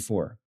looking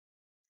for.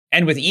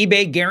 And with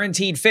eBay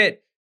Guaranteed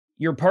Fit,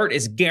 your part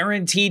is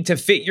guaranteed to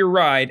fit your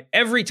ride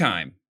every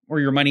time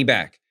or your money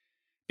back.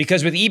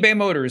 Because with eBay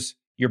Motors,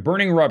 you're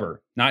burning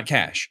rubber, not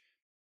cash.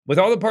 With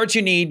all the parts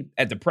you need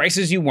at the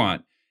prices you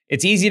want,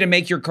 it's easy to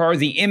make your car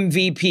the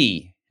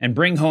MVP and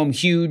bring home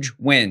huge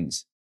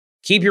wins.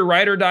 Keep your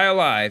ride or die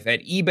alive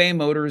at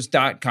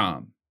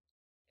ebaymotors.com.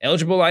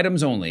 Eligible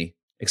items only.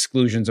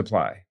 Exclusions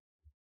apply.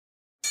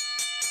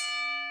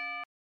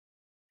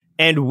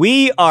 And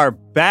we are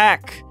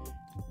back.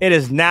 It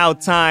is now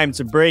time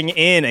to bring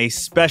in a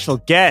special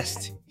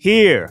guest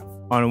here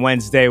on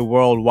Wednesday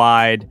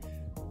Worldwide.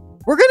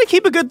 We're going to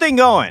keep a good thing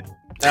going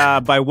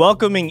by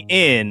welcoming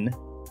in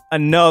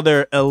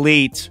another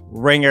elite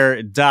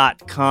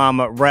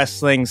ringer.com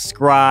wrestling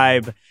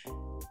scribe.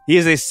 He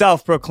is a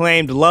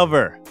self-proclaimed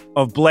lover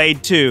of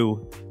Blade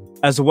 2,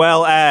 as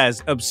well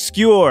as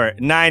obscure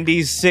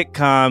 90s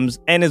sitcoms,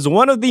 and is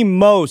one of the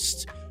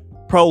most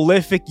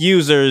prolific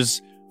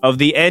users of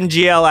the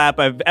NGL app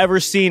I've ever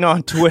seen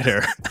on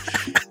Twitter.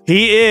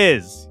 He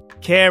is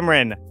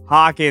Cameron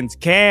Hawkins.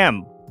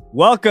 Cam,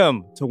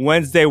 welcome to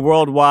Wednesday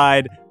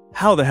Worldwide.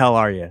 How the hell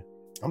are you?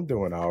 I'm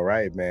doing all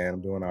right, man.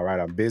 I'm doing all right.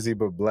 I'm busy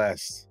but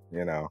blessed.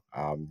 You know,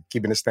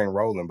 keeping this thing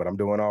rolling, but I'm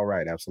doing all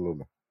right.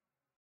 Absolutely.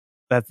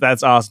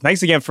 That's awesome.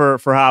 Thanks again for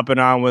hopping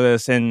on with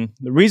us. And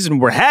the reason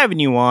we're having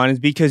you on is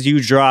because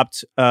you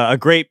dropped a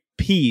great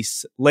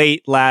piece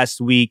late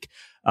last week.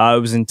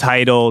 It was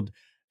entitled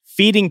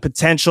Feeding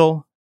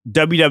Potential,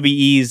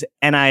 WWE's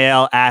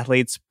NIL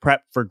Athletes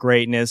Prep for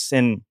Greatness.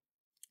 And,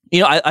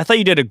 you know, I thought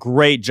you did a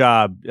great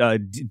job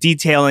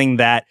detailing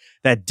that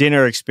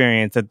dinner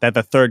experience that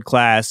the third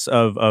class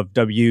of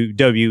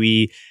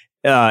WWE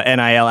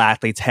NIL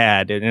athletes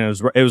had. And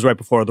it was right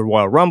before the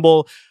Royal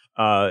Rumble.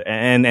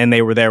 And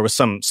they were there with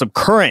some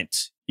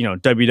current, you know,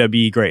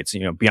 WWE greats.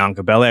 You know,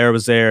 Bianca Belair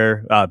was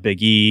there,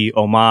 Big E,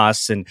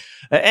 Omos,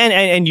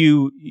 and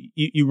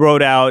you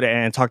wrote out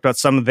and talked about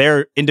some of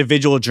their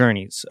individual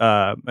journeys,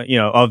 you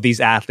know, of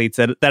these athletes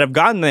that have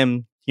gotten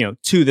them, you know,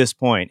 to this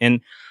point.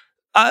 And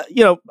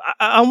you know,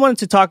 I wanted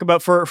to talk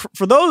about for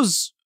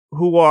those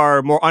who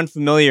are more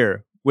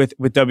unfamiliar with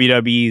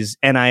WWE's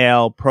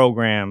NIL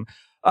program.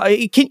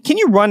 Can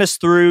you run us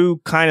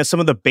through kind of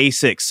some of the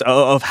basics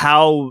of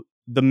how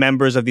the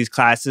members of these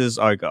classes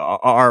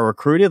are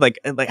recruited? Like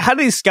how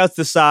do these scouts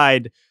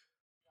decide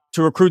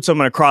to recruit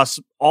someone across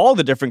all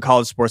the different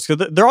college sports?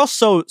 Because they're all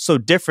so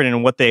different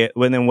in what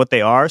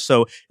they are.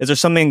 So is there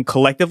something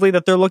collectively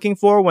that they're looking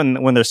for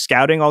when they're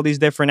scouting all these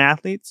different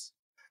athletes?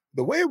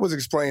 The way it was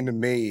explained to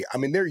me, I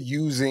mean, they're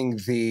using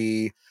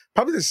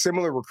probably the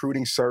similar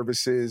recruiting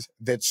services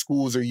that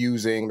schools are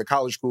using, the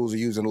college schools are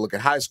using to look at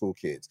high school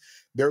kids.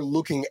 They're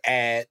looking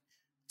at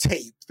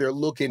tape. They're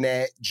looking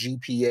at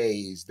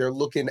GPAs. They're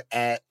looking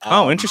at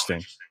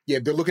interesting. Yeah,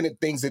 they're looking at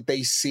things that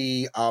they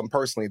see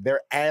personally.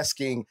 They're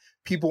asking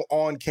people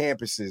on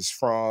campuses,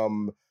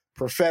 from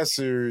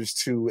professors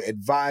to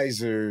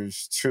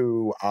advisors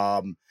to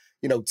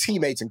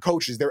teammates and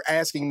coaches. They're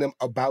asking them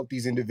about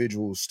these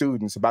individual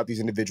students, about these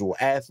individual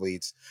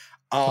athletes.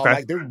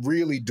 Like they're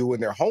really doing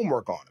their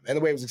homework on them. And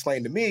the way it was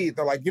explained to me,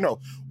 they're like,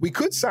 we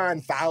could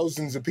sign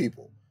thousands of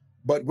people,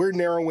 but we're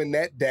narrowing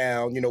that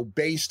down,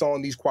 based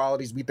on these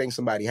qualities we think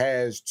somebody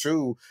has,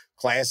 to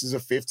classes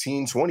of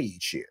 15, 20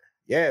 each year.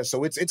 Yeah,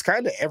 so it's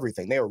kind of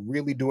everything. They are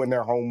really doing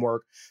their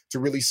homework to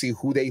really see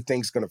who they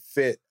think is going to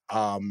fit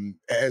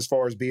as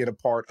far as being a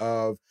part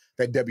of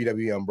that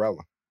WWE umbrella.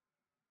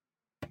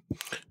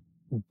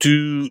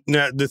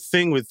 Now, the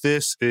thing with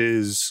this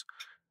is,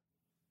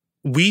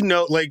 we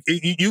know, like,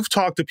 you've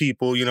talked to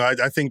people,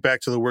 I think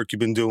back to the work you've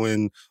been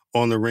doing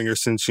on the Ringer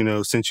since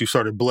you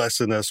started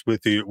blessing us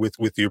with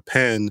your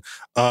pen.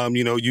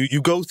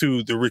 You go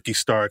through the Ricky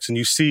Starks and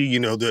you see,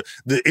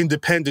 the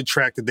independent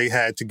track that they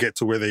had to get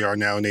to where they are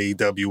now in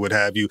AEW, what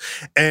have you.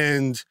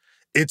 And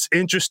it's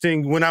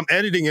interesting when I'm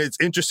editing it, it's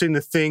interesting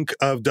to think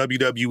of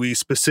WWE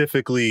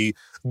specifically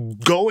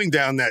going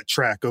down that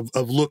track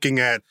of looking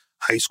at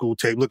high school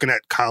tape, looking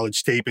at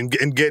college tape,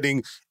 and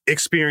getting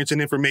experience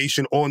and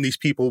information on these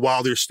people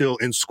while they're still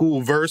in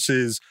school,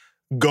 versus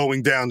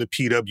going down to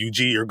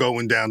PWG or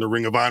going down to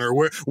Ring of Honor,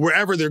 or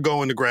wherever they're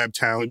going to grab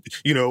talent,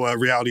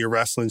 Reality of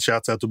Wrestling,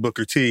 shouts out to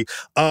Booker T.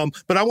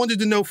 But I wanted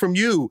to know from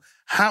you,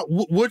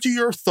 what are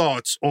your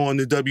thoughts on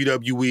the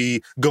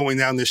WWE going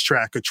down this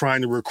track of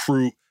trying to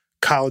recruit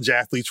college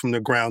athletes from the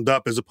ground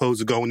up as opposed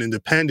to going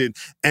independent?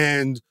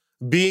 And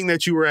being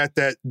that you were at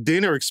that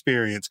dinner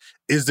experience,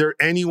 is there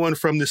anyone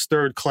from this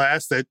third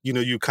class that,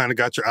 you kind of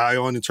got your eye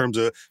on in terms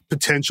of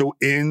potential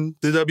in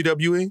the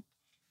WWE?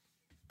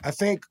 I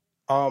think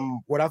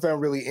what I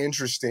found really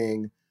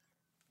interesting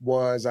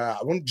was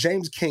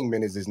James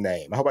Kingman is his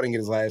name. I hope I didn't get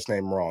his last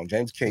name wrong.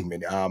 James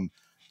Kingman,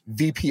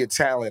 VP of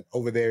talent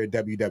over there at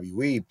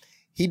WWE.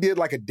 He did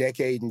like a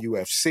decade in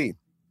UFC.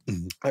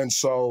 Mm-hmm. And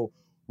so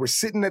we're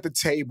sitting at the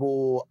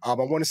table. I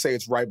want to say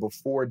it's right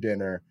before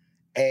dinner.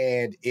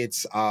 And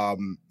it's,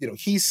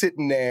 he's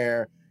sitting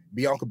there,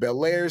 Bianca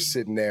Belair's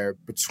sitting there.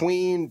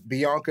 Between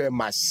Bianca and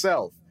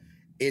myself,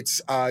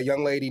 it's a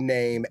young lady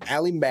named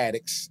Allie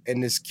Maddox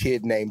and this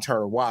kid named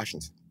Turner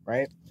Washington,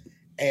 right?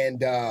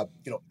 And,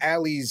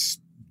 Allie's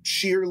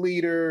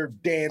cheerleader,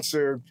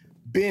 dancer,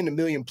 been a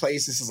million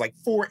places. It's like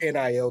 4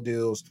 NIL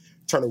deals.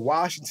 Turner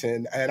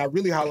Washington, and I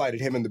really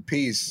highlighted him in the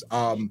piece,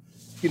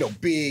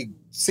 big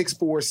 6'4",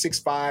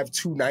 6'5",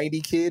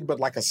 290 kid, but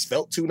like a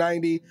svelte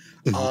 290.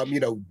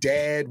 Mm-hmm.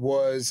 Dad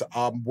was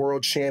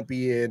world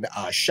champion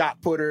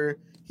shot putter.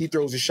 He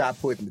throws a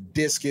shot put in the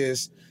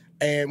discus.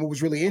 And what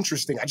was really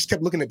interesting, I just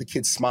kept looking at the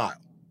kid's smile.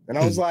 And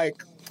I was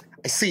like,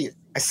 I see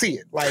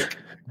it. Like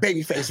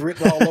babyface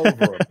written all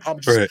over him.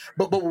 Right.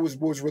 But what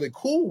was really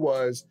cool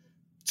was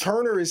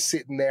Turner is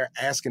sitting there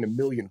asking a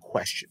million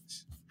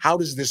questions. How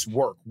does this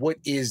work? What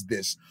is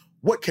this?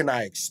 What can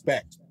I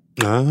expect?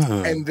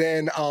 And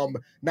then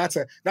not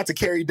to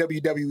carry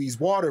WWE's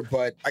water,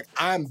 but like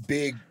I'm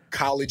big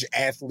college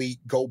athlete,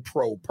 go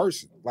pro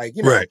person. Like,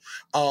 right.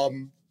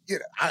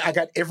 I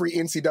got every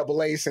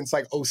NCAA since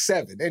like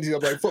 07,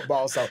 NCAA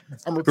football. So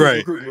I'm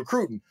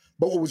recruiting.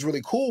 But what was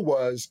really cool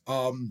was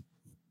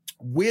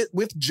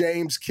with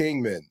James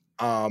Kingman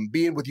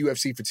being with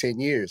UFC for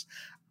 10 years,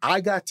 I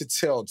got to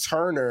tell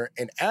Turner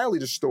and Allie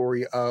the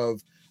story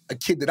of a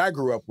kid that I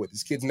grew up with.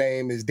 This kid's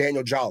name is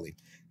Daniel Jolly.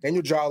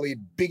 Daniel Jolly,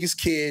 biggest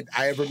kid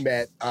I ever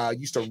met,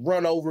 used to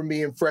run over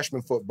me in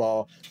freshman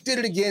football, did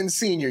it again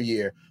senior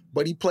year,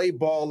 but he played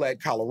ball at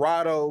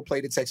Colorado,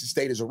 played at Texas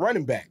State as a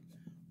running back.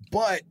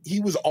 But he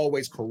was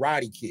always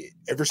Karate Kid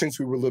ever since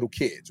we were little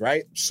kids,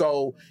 right?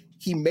 So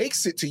he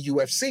makes it to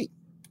UFC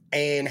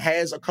and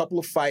has a couple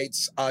of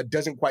fights,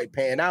 doesn't quite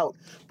pan out.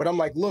 But I'm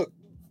like, look,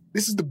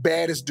 this is the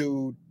baddest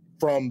dude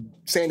from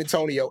San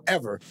Antonio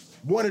ever,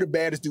 one of the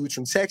baddest dudes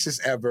from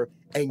Texas ever,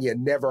 and you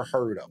never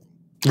heard of him.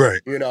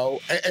 Right.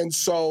 And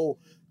so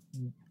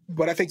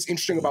what I think is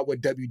interesting about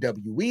what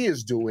WWE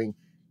is doing,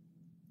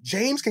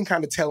 James can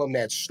kind of tell him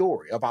that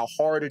story of how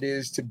hard it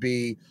is to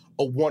be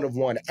a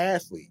one-of-one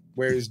athlete.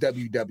 Whereas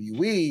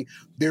WWE,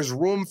 there's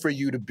room for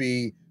you to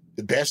be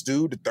the best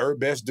dude, the third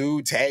best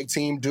dude, tag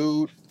team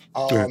dude,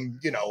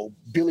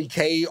 Billy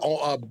Kay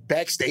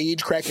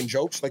backstage cracking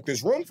jokes. Like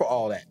there's room for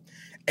all that.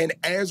 And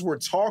as we're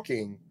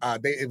talking,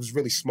 it was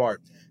really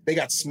smart. They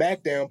got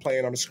SmackDown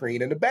playing on the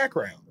screen in the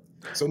background.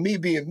 So me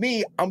being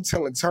me, I'm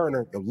telling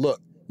Turner,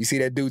 look, You see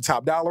that dude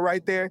Top Dollar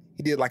right there?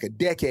 He did like a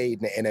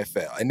decade in the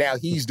NFL, and now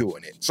he's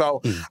doing it.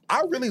 So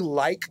I really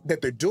like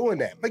that they're doing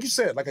that. Like you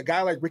said, like a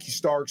guy like Ricky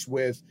Starks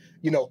with,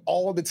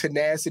 all the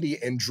tenacity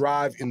and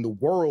drive in the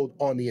world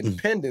on the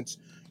independents.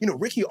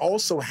 Ricky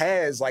also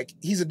has,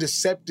 he's a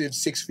deceptive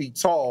 6 feet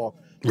tall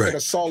and a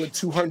solid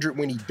 200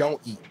 when he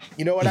don't eat.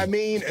 You know what I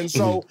mean? And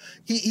so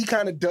he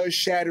kind of does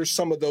shatter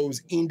some of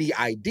those indie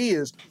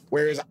ideas,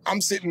 whereas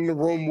I'm sitting in the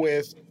room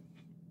with,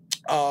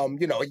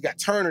 you got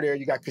Turner there,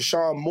 you got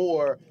Keshawn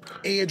Moore,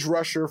 edge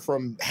rusher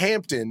from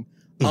Hampton.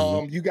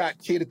 You got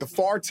kid at the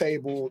far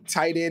table,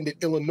 tight end at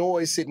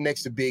Illinois sitting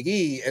next to Big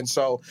E. And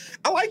so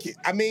I like it.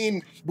 I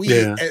mean,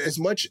 as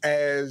much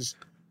as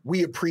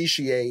we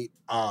appreciate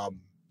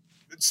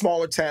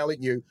smaller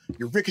talent, your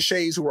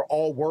Ricochets who are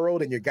all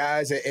world, and your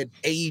guys at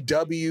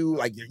AEW,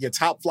 like your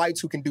top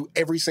flights who can do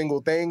every single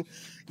thing,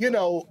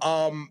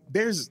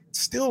 there's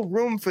still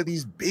room for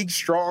these big,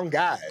 strong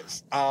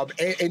guys.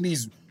 And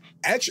these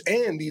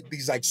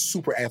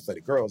super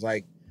athletic girls.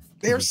 Like,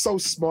 they're so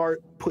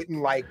smart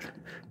putting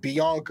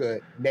Bianca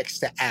next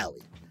to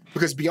Allie,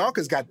 because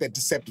Bianca's got that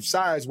deceptive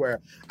size where,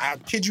 I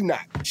kid you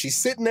not, she's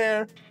sitting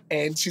there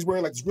and she's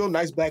wearing this real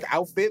nice black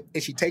outfit,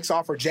 and she takes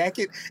off her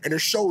jacket and her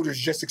shoulders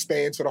just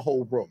expand to the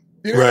whole room.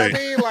 You know what I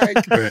mean?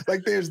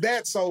 Like there's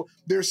that. So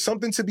there's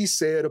something to be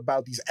said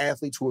about these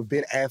athletes who have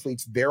been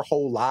athletes their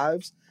whole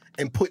lives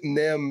and putting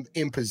them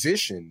in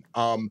position.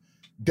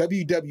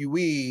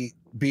 WWE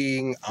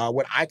being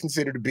what I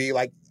consider to be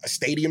a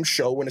stadium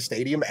show and a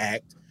stadium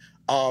act,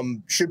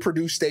 should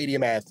produce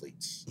stadium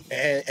athletes.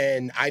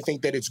 And I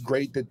think that it's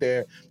great that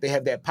they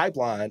have that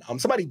pipeline.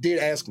 Somebody did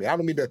ask me, I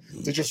don't mean to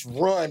just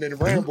run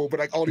and ramble,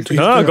 but all these things.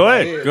 No, go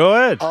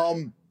ahead.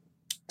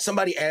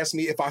 Somebody asked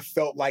me if I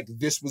felt like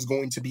this was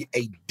going to be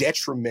a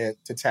detriment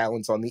to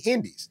talents on the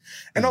indies.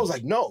 And I was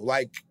like, no,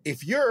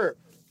 if you're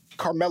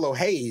Carmelo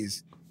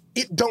Hayes,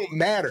 it don't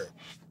matter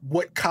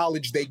what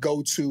college they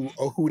go to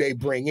or who they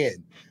bring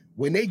in.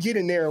 When they get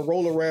in there and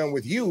roll around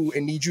with you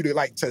and need you to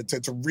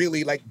to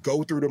really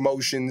go through the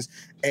motions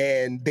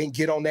and then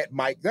get on that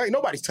mic,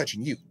 nobody's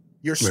touching you.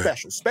 You're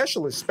special. Right.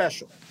 Special is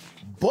special.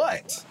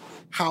 But,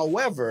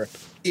 however,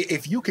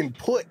 if you can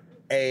put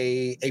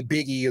a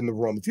Big E in the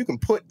room, if you can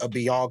put a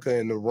Bianca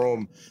in the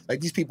room,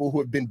 these people who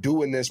have been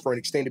doing this for an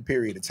extended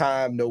period of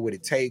time, know what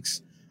it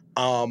takes.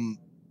 When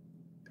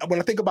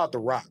I think about The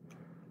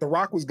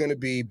Rock was going to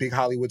be big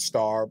Hollywood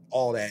star,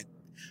 all that.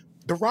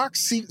 The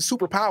Rock's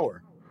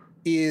superpower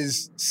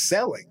is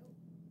selling.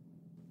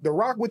 The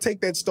Rock would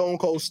take that Stone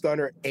Cold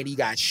Stunner and he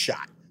got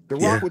shot. The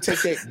Rock would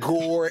take that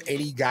Gore and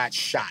he got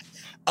shot.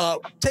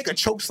 Take a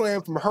choke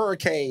slam from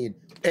Hurricane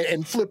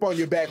and flip on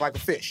your back like a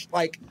fish.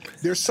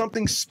 There's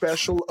something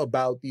special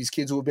about these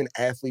kids who have been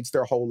athletes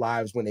their whole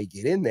lives when they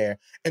get in there,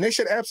 and they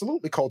should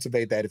absolutely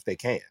cultivate that if they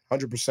can.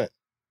 100%.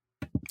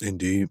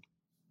 Indeed.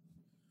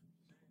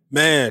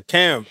 Man,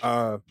 Cam,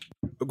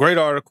 great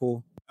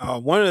article.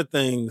 One of the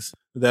things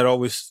that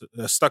always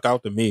stuck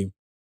out to me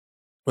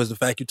was the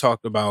fact you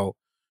talked about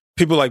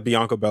people like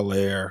Bianca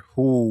Belair,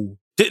 who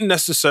didn't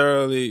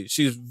necessarily,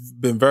 she's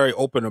been very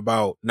open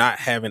about not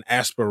having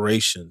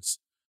aspirations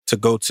to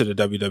go to the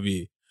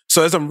WWE.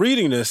 So as I'm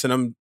reading this and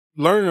I'm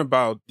learning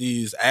about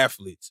these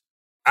athletes,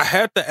 I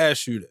have to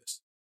ask you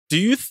this. Do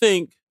you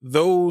think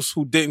those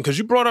who didn't, because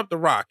you brought up The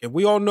Rock, and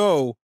we all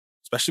know,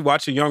 especially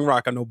watching Young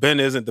Rock, I know Ben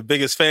isn't the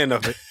biggest fan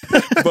of it,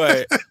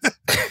 but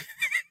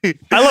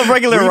I love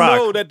regular we Rock.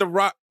 Know that The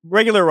Rock.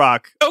 Regular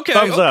Rock. Okay.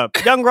 Thumbs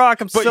up. Young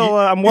Rock,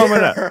 I'm warming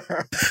up.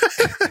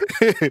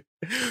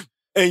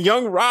 And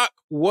Young Rock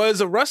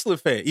was a wrestling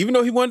fan. Even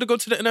though he wanted to go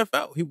to the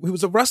NFL, he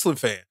was a wrestling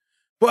fan.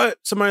 But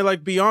somebody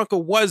like Bianca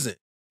wasn't.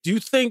 Do you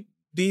think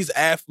these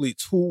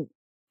athletes who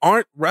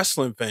aren't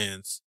wrestling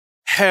fans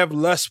have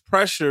less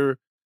pressure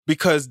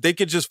because they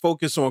could just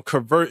focus on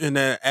converting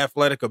their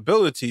athletic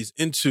abilities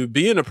into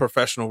being a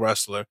professional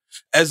wrestler,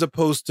 as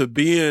opposed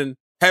to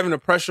having the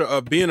pressure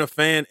of being a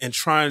fan and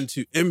trying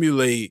to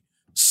emulate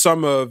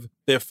some of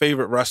their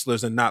favorite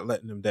wrestlers and not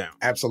letting them down?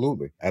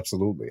 Absolutely.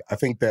 I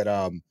think that,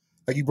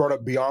 like you brought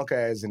up Bianca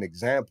as an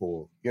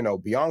example,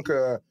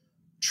 Bianca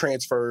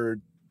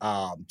transferred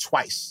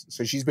twice.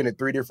 So she's been at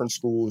 3 different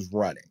schools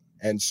running.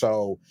 And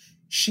so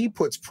she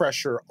puts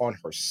pressure on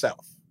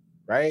herself,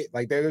 right?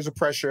 There's a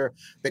pressure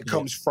that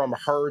comes from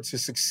her to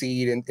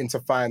succeed and to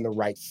find the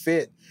right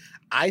fit.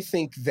 I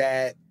think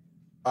that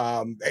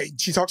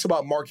she talks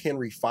about Mark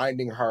Henry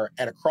finding her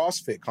at a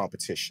CrossFit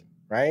competition,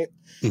 right?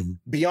 Mm-hmm.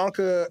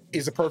 Bianca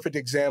is a perfect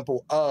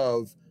example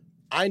of,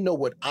 I know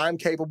what I'm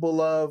capable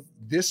of.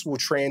 This will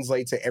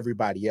translate to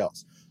everybody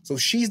else. So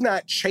she's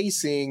not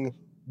chasing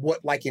what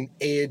an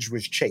Edge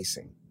was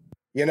chasing.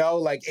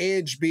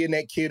 Edge being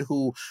that kid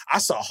who I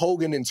saw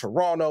Hogan in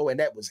Toronto and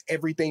that was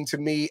everything to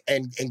me.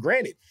 And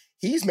granted,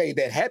 he's made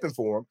that happen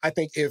for him. I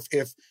think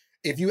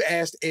if you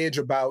asked Edge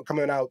about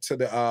coming out to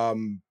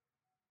the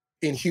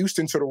in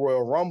Houston to the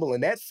Royal Rumble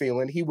and that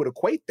feeling, he would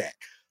equate that.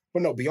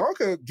 But no,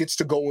 Bianca gets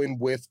to go in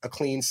with a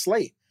clean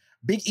slate.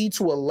 Big E,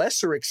 to a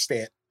lesser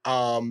extent,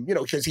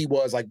 Because he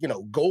was like,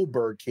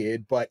 Goldberg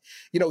kid, but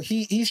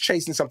he's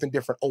chasing something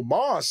different.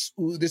 Omos,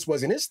 who this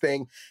wasn't his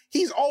thing,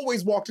 he's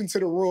always walked into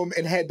the room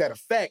and had that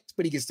effect,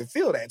 but he gets to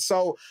feel that.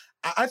 So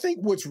I think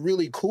what's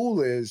really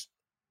cool is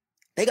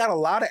they got a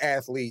lot of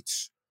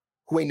athletes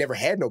who ain't never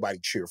had nobody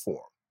cheer for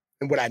them.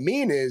 And what I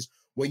mean is,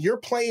 when you're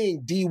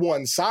playing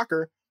D1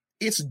 soccer,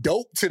 it's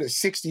dope to the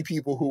 60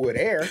 people who were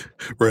there,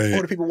 right,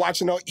 or the people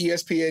watching on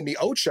ESPN, the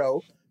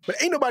Ocho, but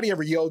ain't nobody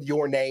ever yelled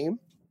your name.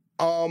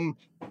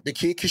 The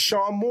kid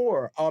Keshawn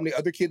Moore, the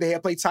other kid they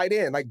had played tight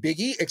end, like Big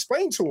E,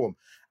 explained to him,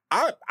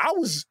 I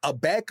was a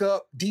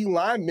backup D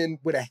lineman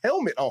with a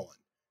helmet on.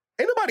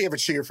 Ain't nobody ever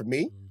cheered for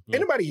me.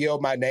 Ain't nobody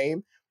yelled my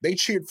name. They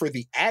cheered for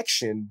the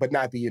action, but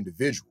not the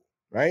individual,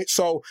 right?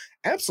 So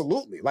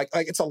absolutely, like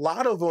it's a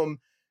lot of them.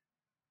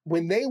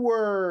 When they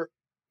were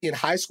in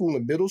high school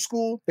and middle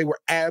school, they were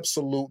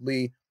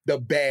absolutely the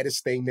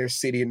baddest thing their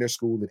city and their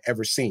school had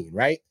ever seen,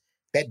 right?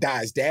 That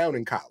dies down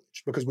in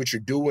college because what you're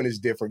doing is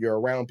different. You're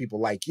around people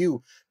like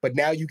you, but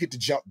now you get to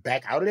jump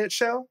back out of that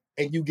shell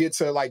and you get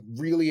to like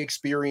really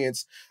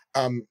experience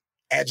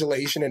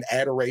adulation and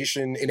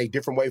adoration in a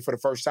different way for the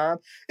first time.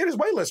 It is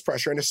way less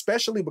pressure, and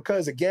especially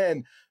because,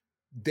 again,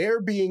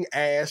 they're being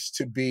asked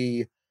to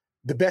be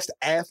the best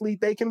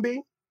athlete they can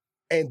be,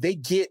 and they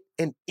get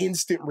an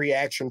instant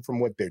reaction from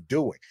what they're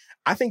doing.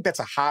 I think that's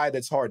a high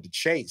that's hard to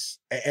chase.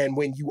 And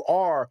when you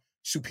are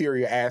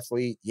superior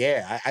athlete,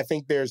 I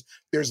think there's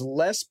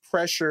less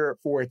pressure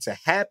for it to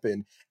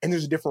happen, and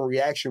there's a different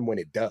reaction when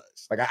it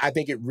does. Like I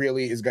think it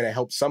really is going to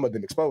help some of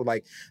them explode.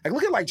 Like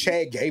look at like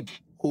Chad Gable,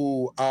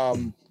 who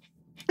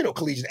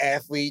collegiate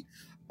athlete,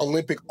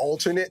 Olympic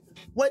alternate.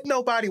 Wasn't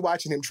nobody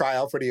watching him try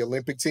out for the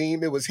Olympic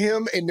team. It was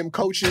him and them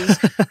coaches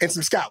and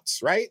some scouts,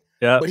 right?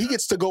 Yeah. But he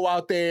gets to go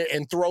out there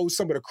and throw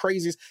some of the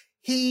craziest.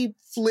 He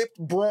flipped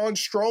Braun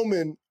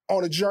Strowman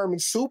on a German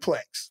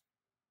suplex.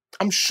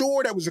 I'm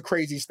sure that was the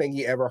craziest thing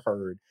he ever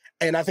heard.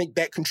 And I think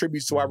that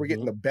contributes to why we're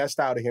getting the best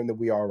out of him that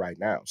we are right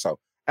now. So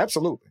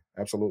absolutely.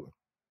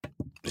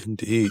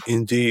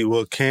 Indeed.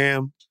 Well,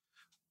 Cam,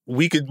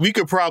 we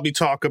could probably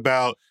talk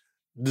about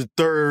the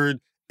third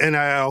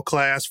NIL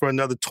class for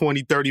another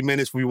 20, 30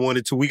 minutes if we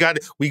wanted to. We got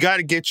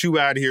to get you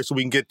out of here so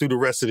we can get through the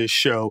rest of this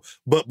show.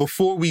 But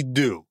before we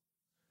do,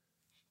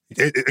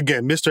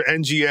 again, Mr.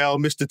 NGL,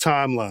 Mr.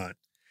 Timeline,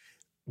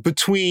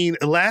 between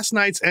last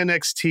night's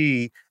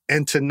NXT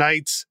and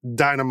tonight's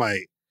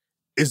Dynamite,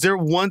 is there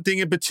one thing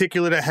in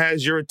particular that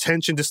has your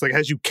attention, just like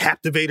has you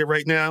captivated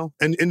right now?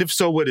 And if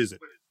so, what is it?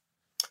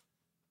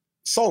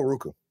 Sol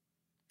Ruka.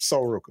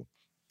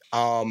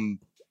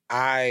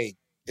 I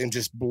am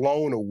just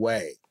blown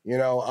away.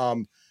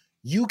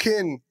 You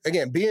can,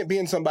 again,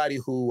 being somebody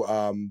who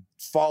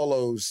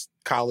follows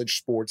college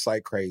sports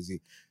like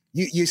crazy,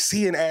 you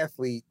see an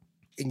athlete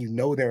and you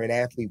know they're an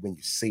athlete when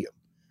you see them.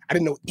 I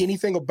didn't know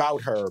anything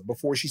about her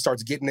before she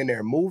starts getting in there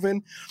and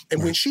moving.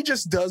 And when she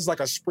just does like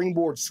a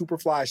springboard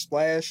superfly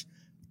splash,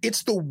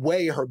 it's the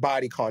way her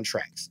body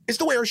contracts. It's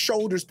the way her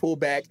shoulders pull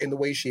back and the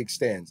way she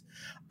extends.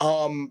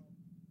 What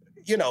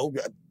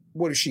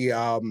is she?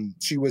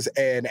 She was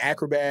an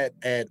acrobat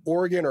at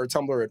Oregon or a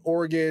tumbler at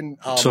Oregon.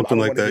 Something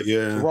like that,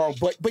 yeah. Wrong.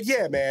 But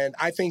yeah, man,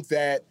 I think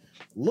that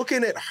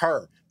looking at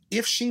her,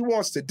 if she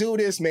wants to do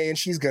this, man,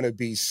 she's going to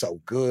be so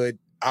good.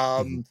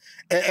 And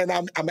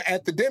I'm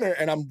at the dinner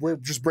and we're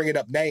just bringing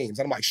up names.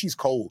 And I'm like, she's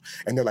cold.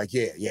 And they're like,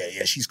 yeah,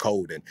 she's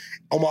cold. And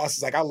Omos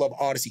is like, I love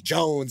Odyssey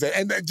Jones.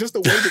 And just the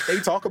way that they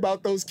talk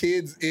about those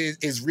kids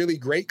is really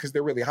great because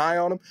they're really high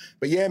on them.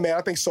 But yeah, man,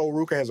 I think Sol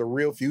Ruka has a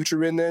real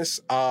future in this.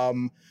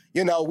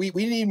 We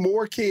need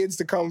more kids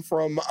to come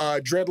from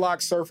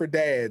dreadlock surfer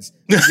dads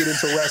to get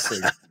into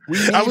wrestling. We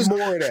need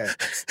more of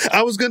that.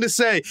 I was going to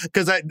say,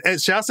 because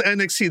shouts to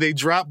NXT, they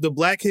dropped the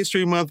Black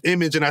History Month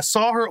image, and I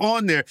saw her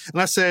on there,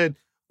 and I said,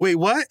 wait,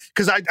 what?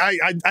 Because I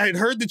had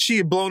heard that she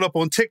had blown up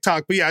on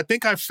TikTok, but yeah, I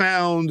think I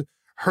found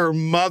her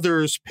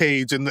mother's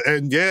page, and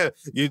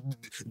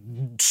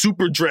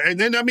super dread. And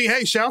then, I mean,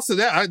 hey, shouts to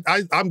that.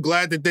 I'm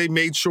glad that they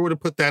made sure to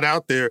put that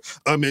out there.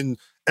 And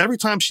every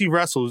time she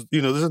wrestles,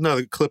 there's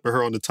another clip of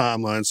her on the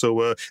timeline.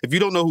 So if you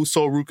don't know who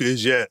Sol Ruka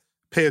is yet,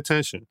 pay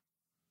attention.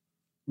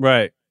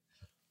 Right.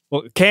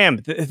 Well, Cam,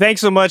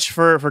 thanks so much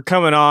for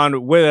coming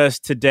on with us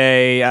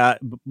today.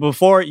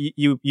 Before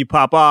you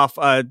pop off,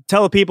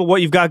 tell the people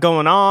what you've got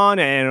going on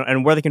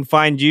and where they can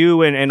find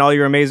you and all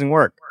your amazing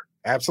work.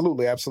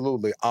 Absolutely. Of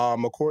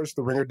course,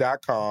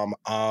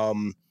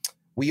 theringer.com.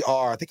 We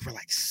are, I think we're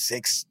like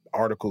 6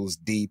 articles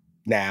deep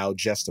now,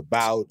 just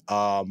about.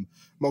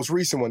 Most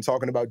recent one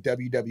talking about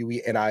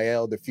WWE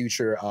NIL, the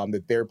future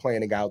that they're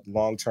planning out,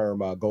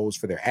 long-term goals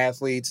for their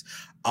athletes.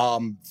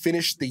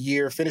 Finished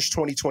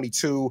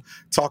 2022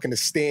 talking to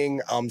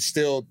Sting.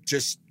 Still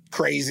just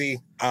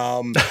crazy.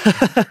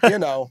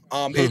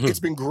 It's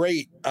been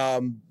great.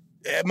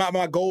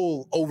 My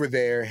goal over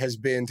there has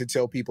been to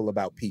tell people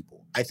about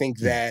people. I think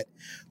that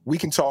we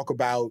can talk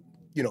about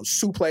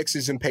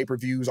suplexes and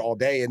pay-per-views all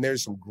day, and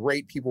there's some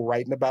great people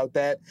writing about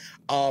that.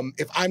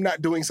 If I'm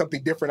not doing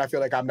something different, I feel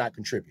like I'm not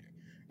contributing.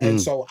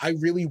 And so I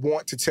really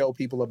want to tell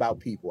people about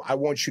people. I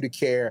want you to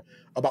care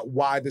about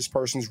why this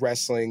person's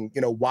wrestling,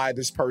 why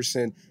this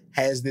person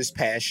has this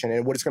passion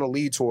and what it's going to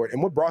lead toward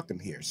and what brought them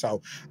here.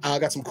 So I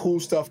got some cool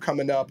stuff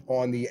coming up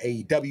on the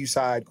AEW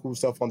side, cool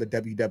stuff on the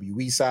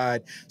WWE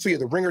side. So yeah,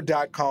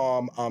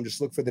 theringer.com. Just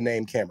look for the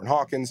name Cameron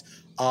Hawkins.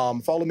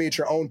 Follow me at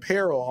your own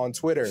peril on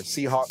Twitter,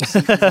 CEHAWK.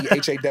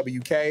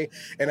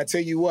 And I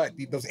tell you what,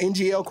 those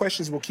NGL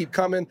questions will keep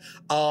coming.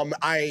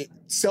 I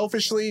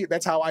selfishly,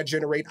 that's how I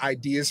generate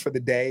ideas for the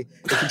day.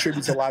 It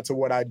contributes a lot to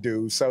what I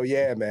do. So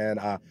yeah, man,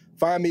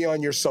 find me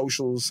on your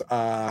socials,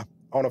 on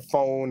a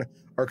phone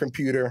or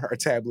computer or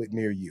tablet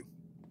near you.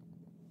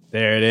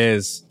 There it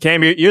is.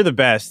 Cam, you're the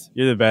best.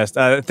 You're the best.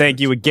 Thank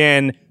you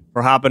again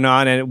for hopping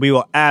on, and we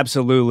will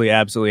absolutely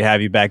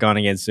have you back on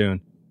again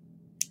soon.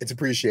 It's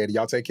appreciated.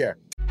 Y'all take care.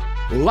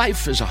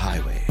 Life is a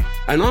highway,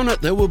 and on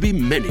it there will be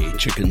many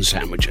chicken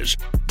sandwiches.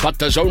 But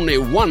there's only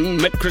one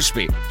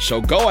McCrispy. So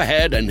go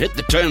ahead and hit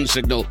the turn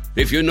signal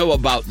if you know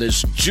about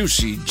this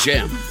juicy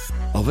gem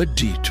of a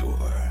detour.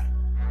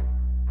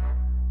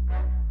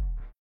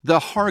 The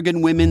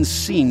Hargan women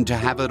seemed to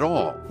have it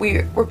all.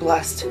 We were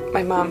blessed.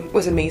 My mom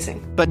was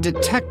amazing. But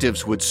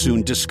detectives would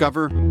soon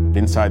discover...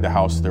 inside the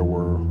house, there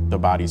were the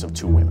bodies of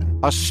two women.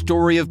 A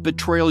story of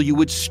betrayal you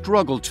would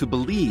struggle to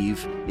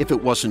believe if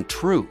it wasn't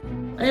true.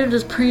 I am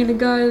just praying to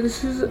God,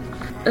 this is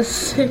a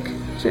sick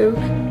joke.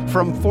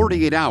 From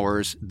 48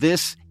 Hours,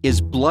 this is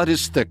Blood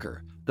is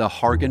Thicker, the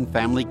Hargan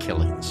Family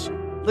Killings.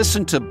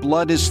 Listen to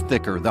Blood is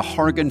Thicker, the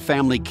Hargan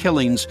Family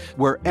Killings,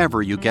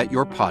 wherever you get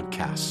your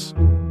podcasts.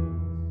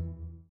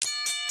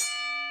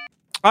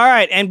 All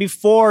right, and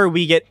before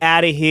we get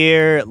out of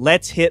here,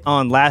 let's hit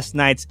on last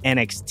night's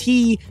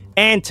NXT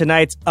and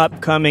tonight's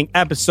upcoming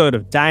episode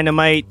of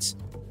Dynamite.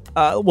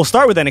 We'll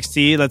start with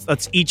NXT.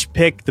 Let's each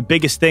pick the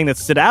biggest thing that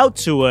stood out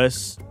to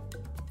us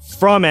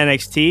from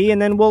NXT,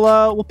 and then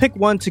we'll pick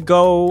one to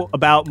go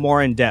about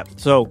more in depth.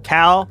 So,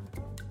 Cal,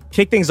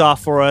 kick things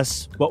off for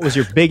us. What was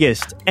your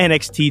biggest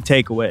NXT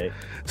takeaway?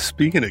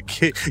 Speaking of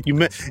kick, you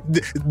met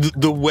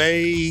the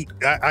way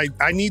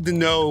I need to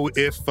know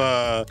if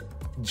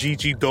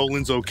Gigi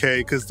Dolan's okay,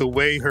 because the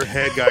way her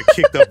head got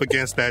kicked up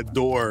against that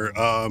door,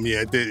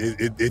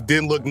 it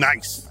didn't look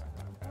nice.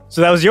 So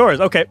that was yours.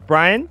 Okay,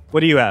 Brian, what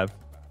do you have?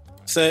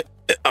 So,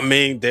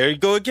 there you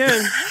go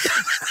again.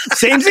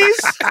 Samesies?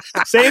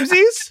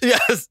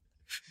 Yes.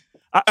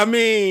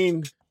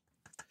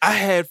 I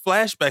had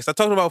flashbacks. I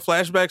talked about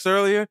flashbacks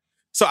earlier.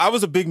 So I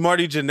was a big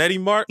Marty Jannetty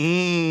mark.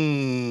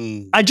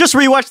 I just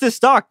rewatched this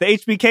doc, the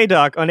HBK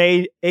doc on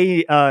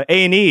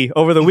A&E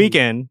over the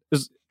weekend.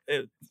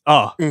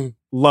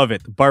 Love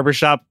it. The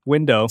barbershop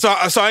window. So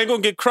I ain't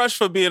gonna get crushed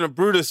for being a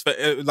Brutus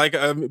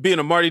fan, being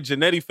a Marty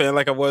Jannetty fan,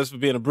 like I was for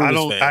being a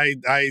Brutus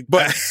fan.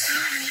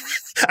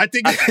 I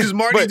think because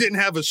Marty didn't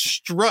have a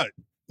strut.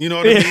 You know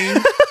what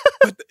I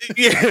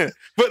mean?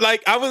 But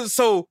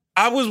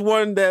I was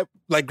one that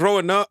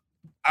growing up,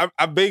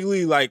 I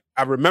vaguely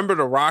I remember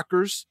the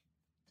Rockers,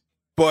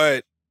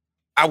 but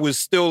I was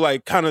still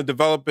kind of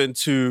developing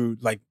to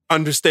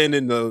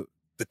understanding the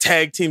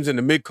tag teams in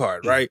the mid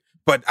card, right?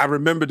 But I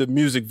remember the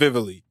music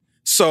vividly.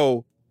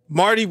 So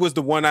Marty was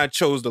the one I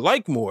chose to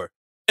like more.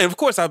 And of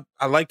course, I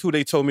liked who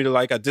they told me to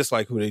like. I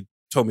disliked who they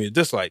told me to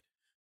dislike.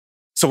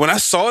 So when I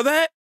saw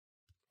that,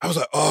 I was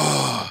like,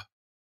 oh,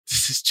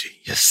 this is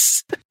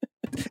genius.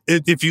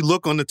 If you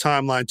look on the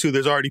timeline too,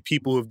 there's already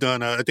people who've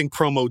done. I think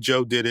Promo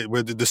Joe did it,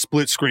 where the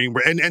split screen,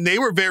 and they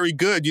were very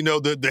good.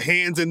 The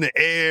hands in the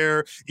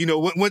air.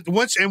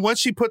 Once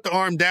she put the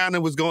arm down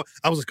and was going,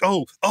 I was like,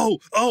 oh,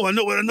 I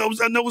know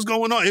what's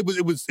going on.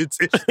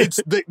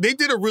 They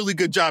did a really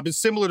good job. It's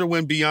similar to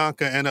when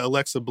Bianca and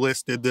Alexa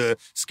Bliss did the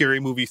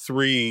Scary Movie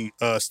 3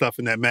 stuff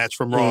in that match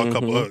from Raw a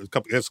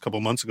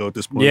couple months ago at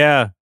this point.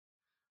 Yeah.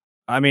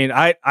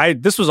 I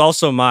this was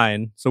also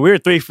mine. So we were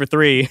 3 for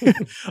 3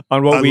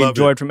 on what we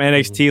enjoyed from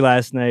NXT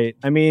last night.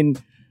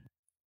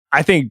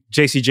 I think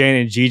JC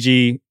Jane and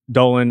Gigi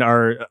Dolan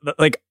are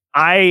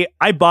I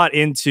bought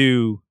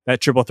into that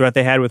triple threat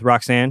they had with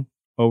Roxanne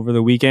over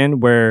the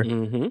weekend where,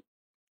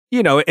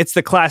 it's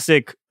the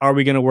classic, are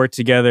we going to work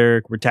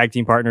together? We're tag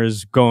team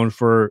partners going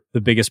for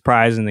the biggest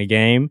prize in the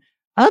game.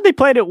 I thought they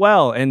played it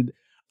well. And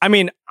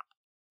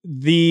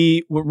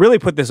what really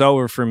put this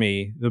over for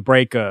me, the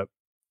breakup,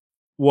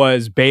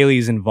 was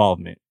Bayley's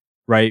involvement,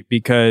 right?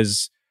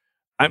 Because,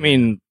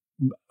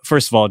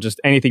 first of all, just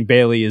anything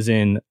Bayley is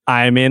in,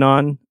 I'm in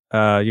on.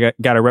 You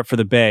got to rep for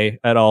the Bay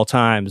at all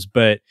times.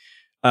 But,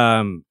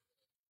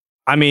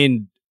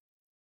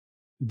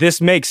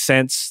 this makes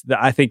sense.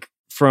 That I think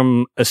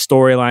from a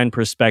storyline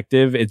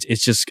perspective,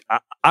 it's just,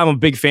 I'm a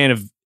big fan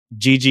of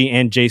Gigi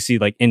and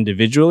JC,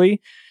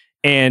 individually.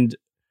 And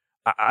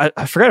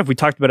I forgot if we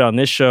talked about it on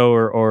this show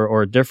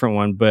or a different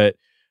one, but,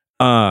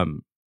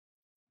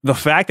 the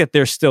fact that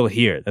they're still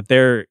here, that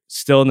they're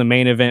still in the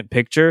main event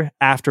picture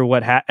after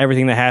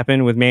everything that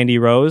happened with Mandy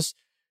Rose,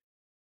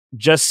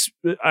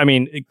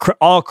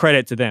 all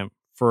credit to them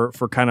for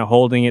kind of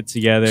holding it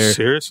together.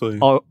 Seriously.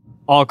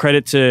 All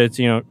credit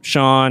to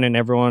Sean and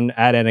everyone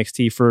at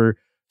NXT for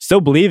still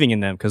believing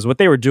in them, because what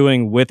they were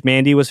doing with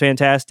Mandy was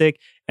fantastic.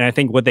 And I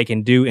think what they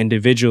can do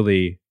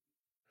individually,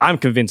 I'm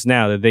convinced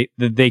now that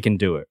they can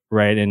do it.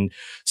 Right. And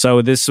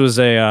so this was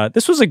a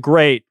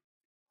great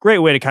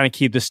way to kind of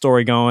keep this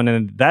story going.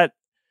 And that,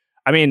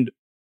 I mean,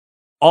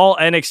 all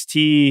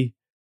NXT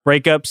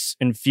breakups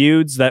and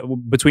feuds that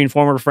between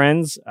former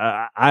friends,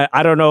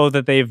 I don't know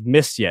that they've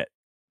missed yet.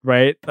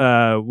 Right.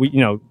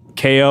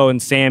 KO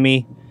and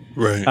Sammy,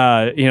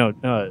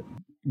 right.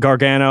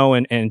 Gargano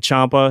and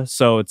Ciampa.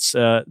 So it's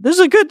there's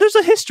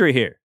a history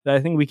here that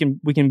I think we can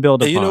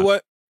build upon. And you know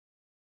what?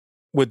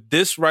 With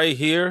this right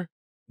here,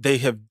 they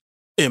have,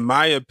 in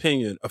my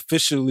opinion,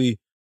 officially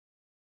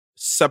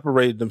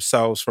separated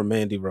themselves from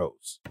Mandy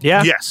Rose.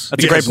 Yeah. Yes.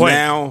 That's a great point.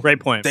 Now great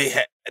point.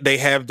 They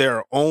have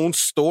their own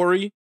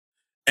story,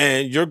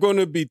 and you're going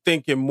to be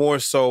thinking more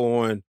so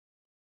on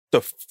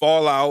the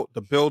fallout,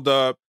 the build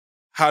up,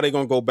 how they're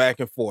going to go back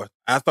and forth.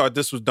 I thought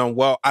this was done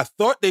well. I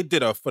thought they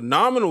did a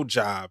phenomenal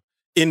job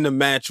in the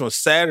match on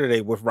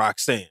Saturday with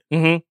Roxanne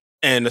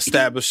and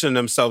establishing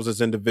themselves as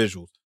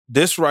individuals.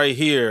 This right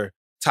here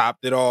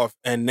topped it off.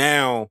 And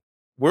now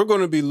we're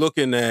going to be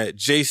looking at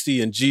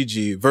JC and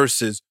Gigi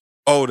versus,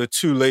 the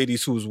two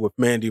ladies who's with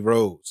Mandy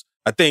Rose.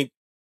 I think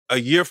a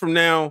year from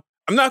now,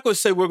 I'm not going to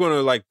say we're going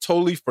to like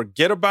totally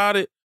forget about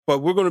it, but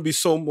we're going to be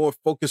so more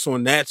focused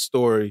on that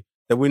story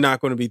that we're not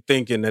going to be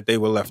thinking that they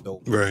were left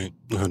over. Right.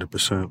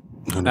 100%.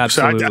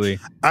 Absolutely.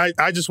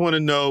 I just want to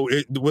know,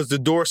 was the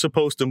door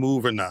supposed to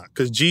move or not?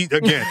 Because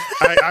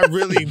I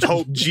really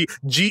hope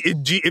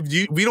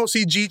if we don't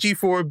see Gigi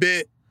for a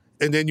bit,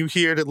 and then you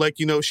hear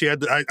that, she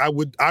had, I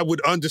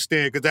would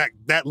understand, because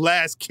that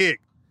last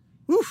kick,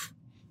 oof.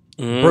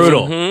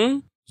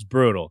 Brutal. It's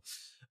brutal.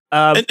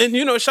 And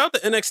shout out to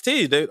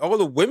NXT. All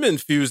the women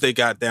feuds they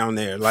got down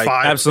there.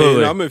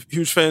 Absolutely. I'm a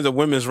huge fan of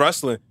women's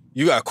wrestling.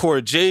 You got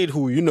Cora Jade,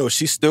 who,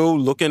 she's still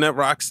looking at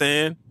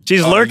Roxanne.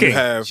 She's lurking.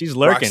 She's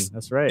lurking.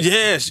 That's right.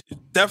 Yeah, she's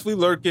definitely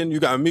lurking. You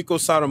got Miko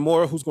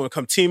Satomura, who's going to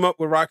come team up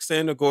with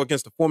Roxanne to go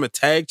against the former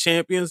tag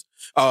champions.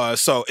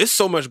 So it's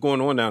so much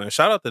going on down there.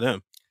 Shout out to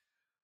them.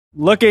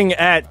 Looking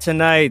at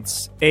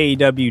tonight's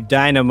AEW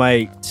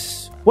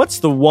Dynamite, what's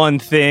the one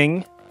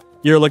thing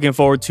you're looking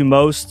forward to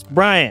most?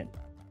 Brian,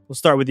 we'll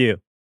start with you.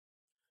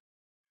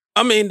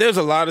 I mean, there's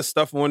a lot of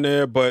stuff on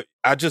there, but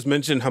I just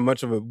mentioned how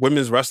much of a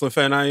women's wrestling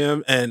fan I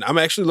am, and I'm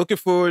actually looking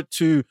forward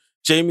to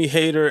Jamie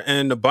Hayter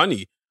and the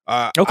Bunny.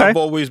 I've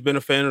always been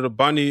a fan of the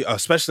Bunny,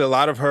 especially a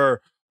lot of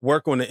her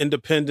work on the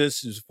independents.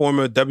 She's a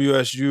former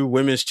WSU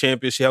women's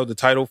champion. She held the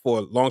title for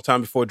a long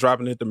time before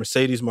dropping it to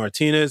Mercedes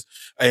Martinez.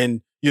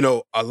 And,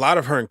 a lot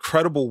of her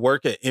incredible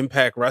work at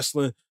Impact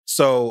Wrestling.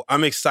 So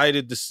I'm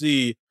excited to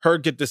see her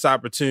get this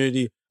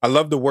opportunity. I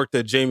love the work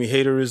that Jamie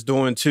Hayter is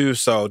doing too.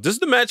 So this is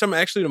the match I'm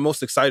actually the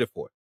most excited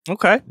for.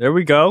 Okay, there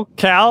we go.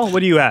 Cal, what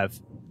do you have?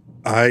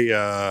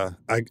 I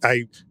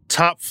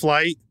Top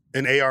Flight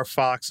and AR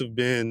Fox have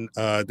been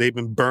they've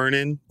been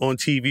burning on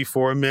TV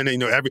for a minute.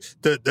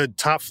 The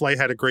Top Flight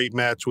had a great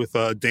match with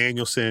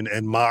Danielson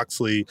and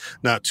Moxley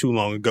not too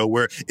long ago,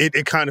 where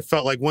it kind of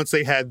felt like once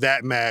they had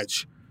that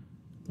match,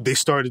 they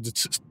started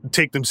to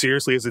take them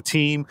seriously as a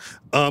team.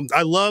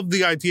 I love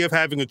the idea of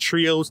having a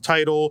trios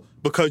title,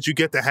 because you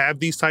get to have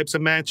these types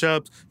of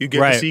matchups. You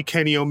get to see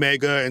Kenny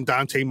Omega and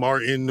Dante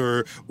Martin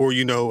or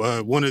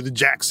one of the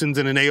Jacksons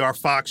and an AR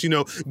Fox,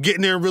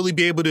 getting there and really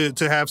be able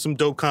to have some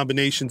dope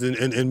combinations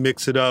and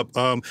mix it up.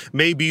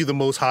 Maybe the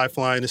most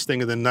high-flyingest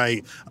thing of the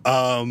night.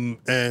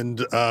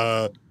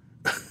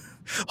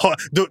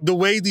 The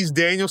way these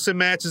Danielson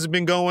matches have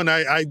been going,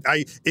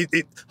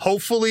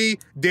 hopefully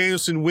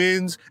Danielson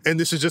wins, and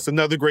this is just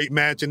another great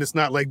match, and it's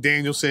not like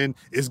Danielson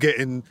is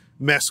getting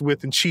messed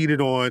with and cheated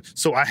on,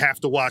 so I have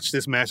to watch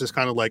this match. It's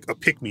kind of like a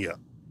pick-me-up.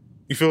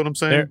 You feel what I'm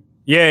saying?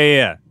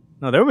 Yeah.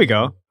 No, there we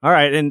go. All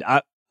right, and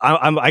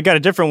I got a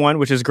different one,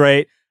 which is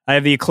great. I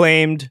have the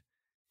Acclaimed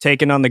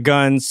taking on the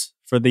Guns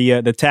for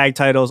the tag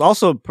titles,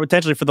 also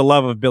potentially for the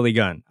love of Billy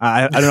Gunn.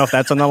 I don't know if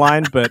that's on the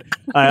line, but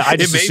I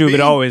just assume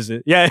it always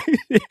is. Yeah,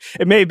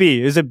 it may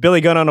be. Is it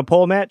Billy Gunn on a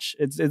pole match?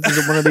 Is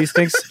it one of these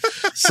things?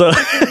 So,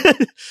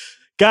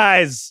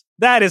 guys,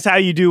 that is how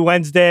you do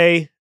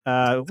Wednesday.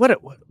 What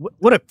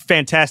a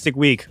fantastic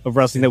week of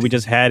wrestling that we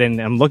just had, and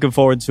I'm looking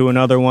forward to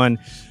another one.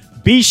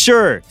 Be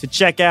sure to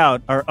check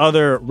out our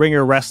other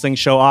Ringer Wrestling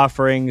Show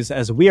offerings,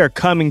 as we are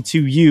coming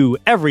to you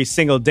every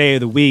single day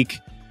of the week.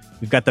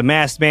 We've got the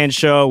Masked Man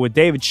Show with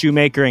David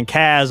Shoemaker and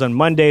Kaz on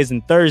Mondays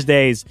and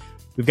Thursdays.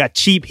 We've got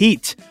Cheap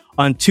Heat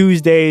on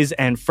Tuesdays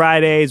and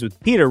Fridays with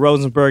Peter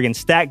Rosenberg and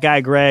Stat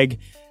Guy Greg.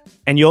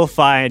 And you'll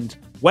find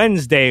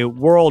Wednesday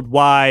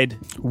Worldwide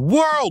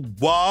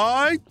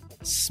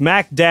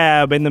smack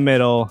dab in the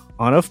middle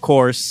on, of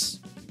course,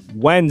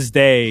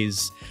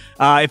 Wednesdays.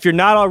 If you're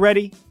not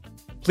already,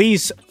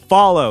 please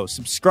follow,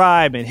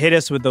 subscribe, and hit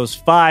us with those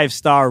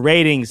 5-star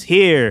ratings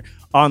here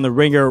on the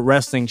Ringer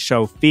Wrestling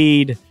Show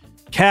feed.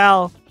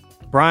 Cal,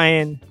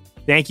 Brian,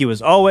 thank you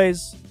as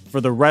always for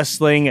the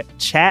wrestling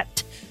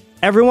chat.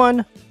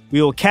 Everyone,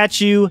 we will catch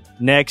you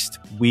next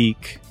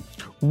week.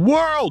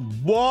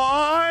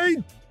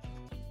 Worldwide!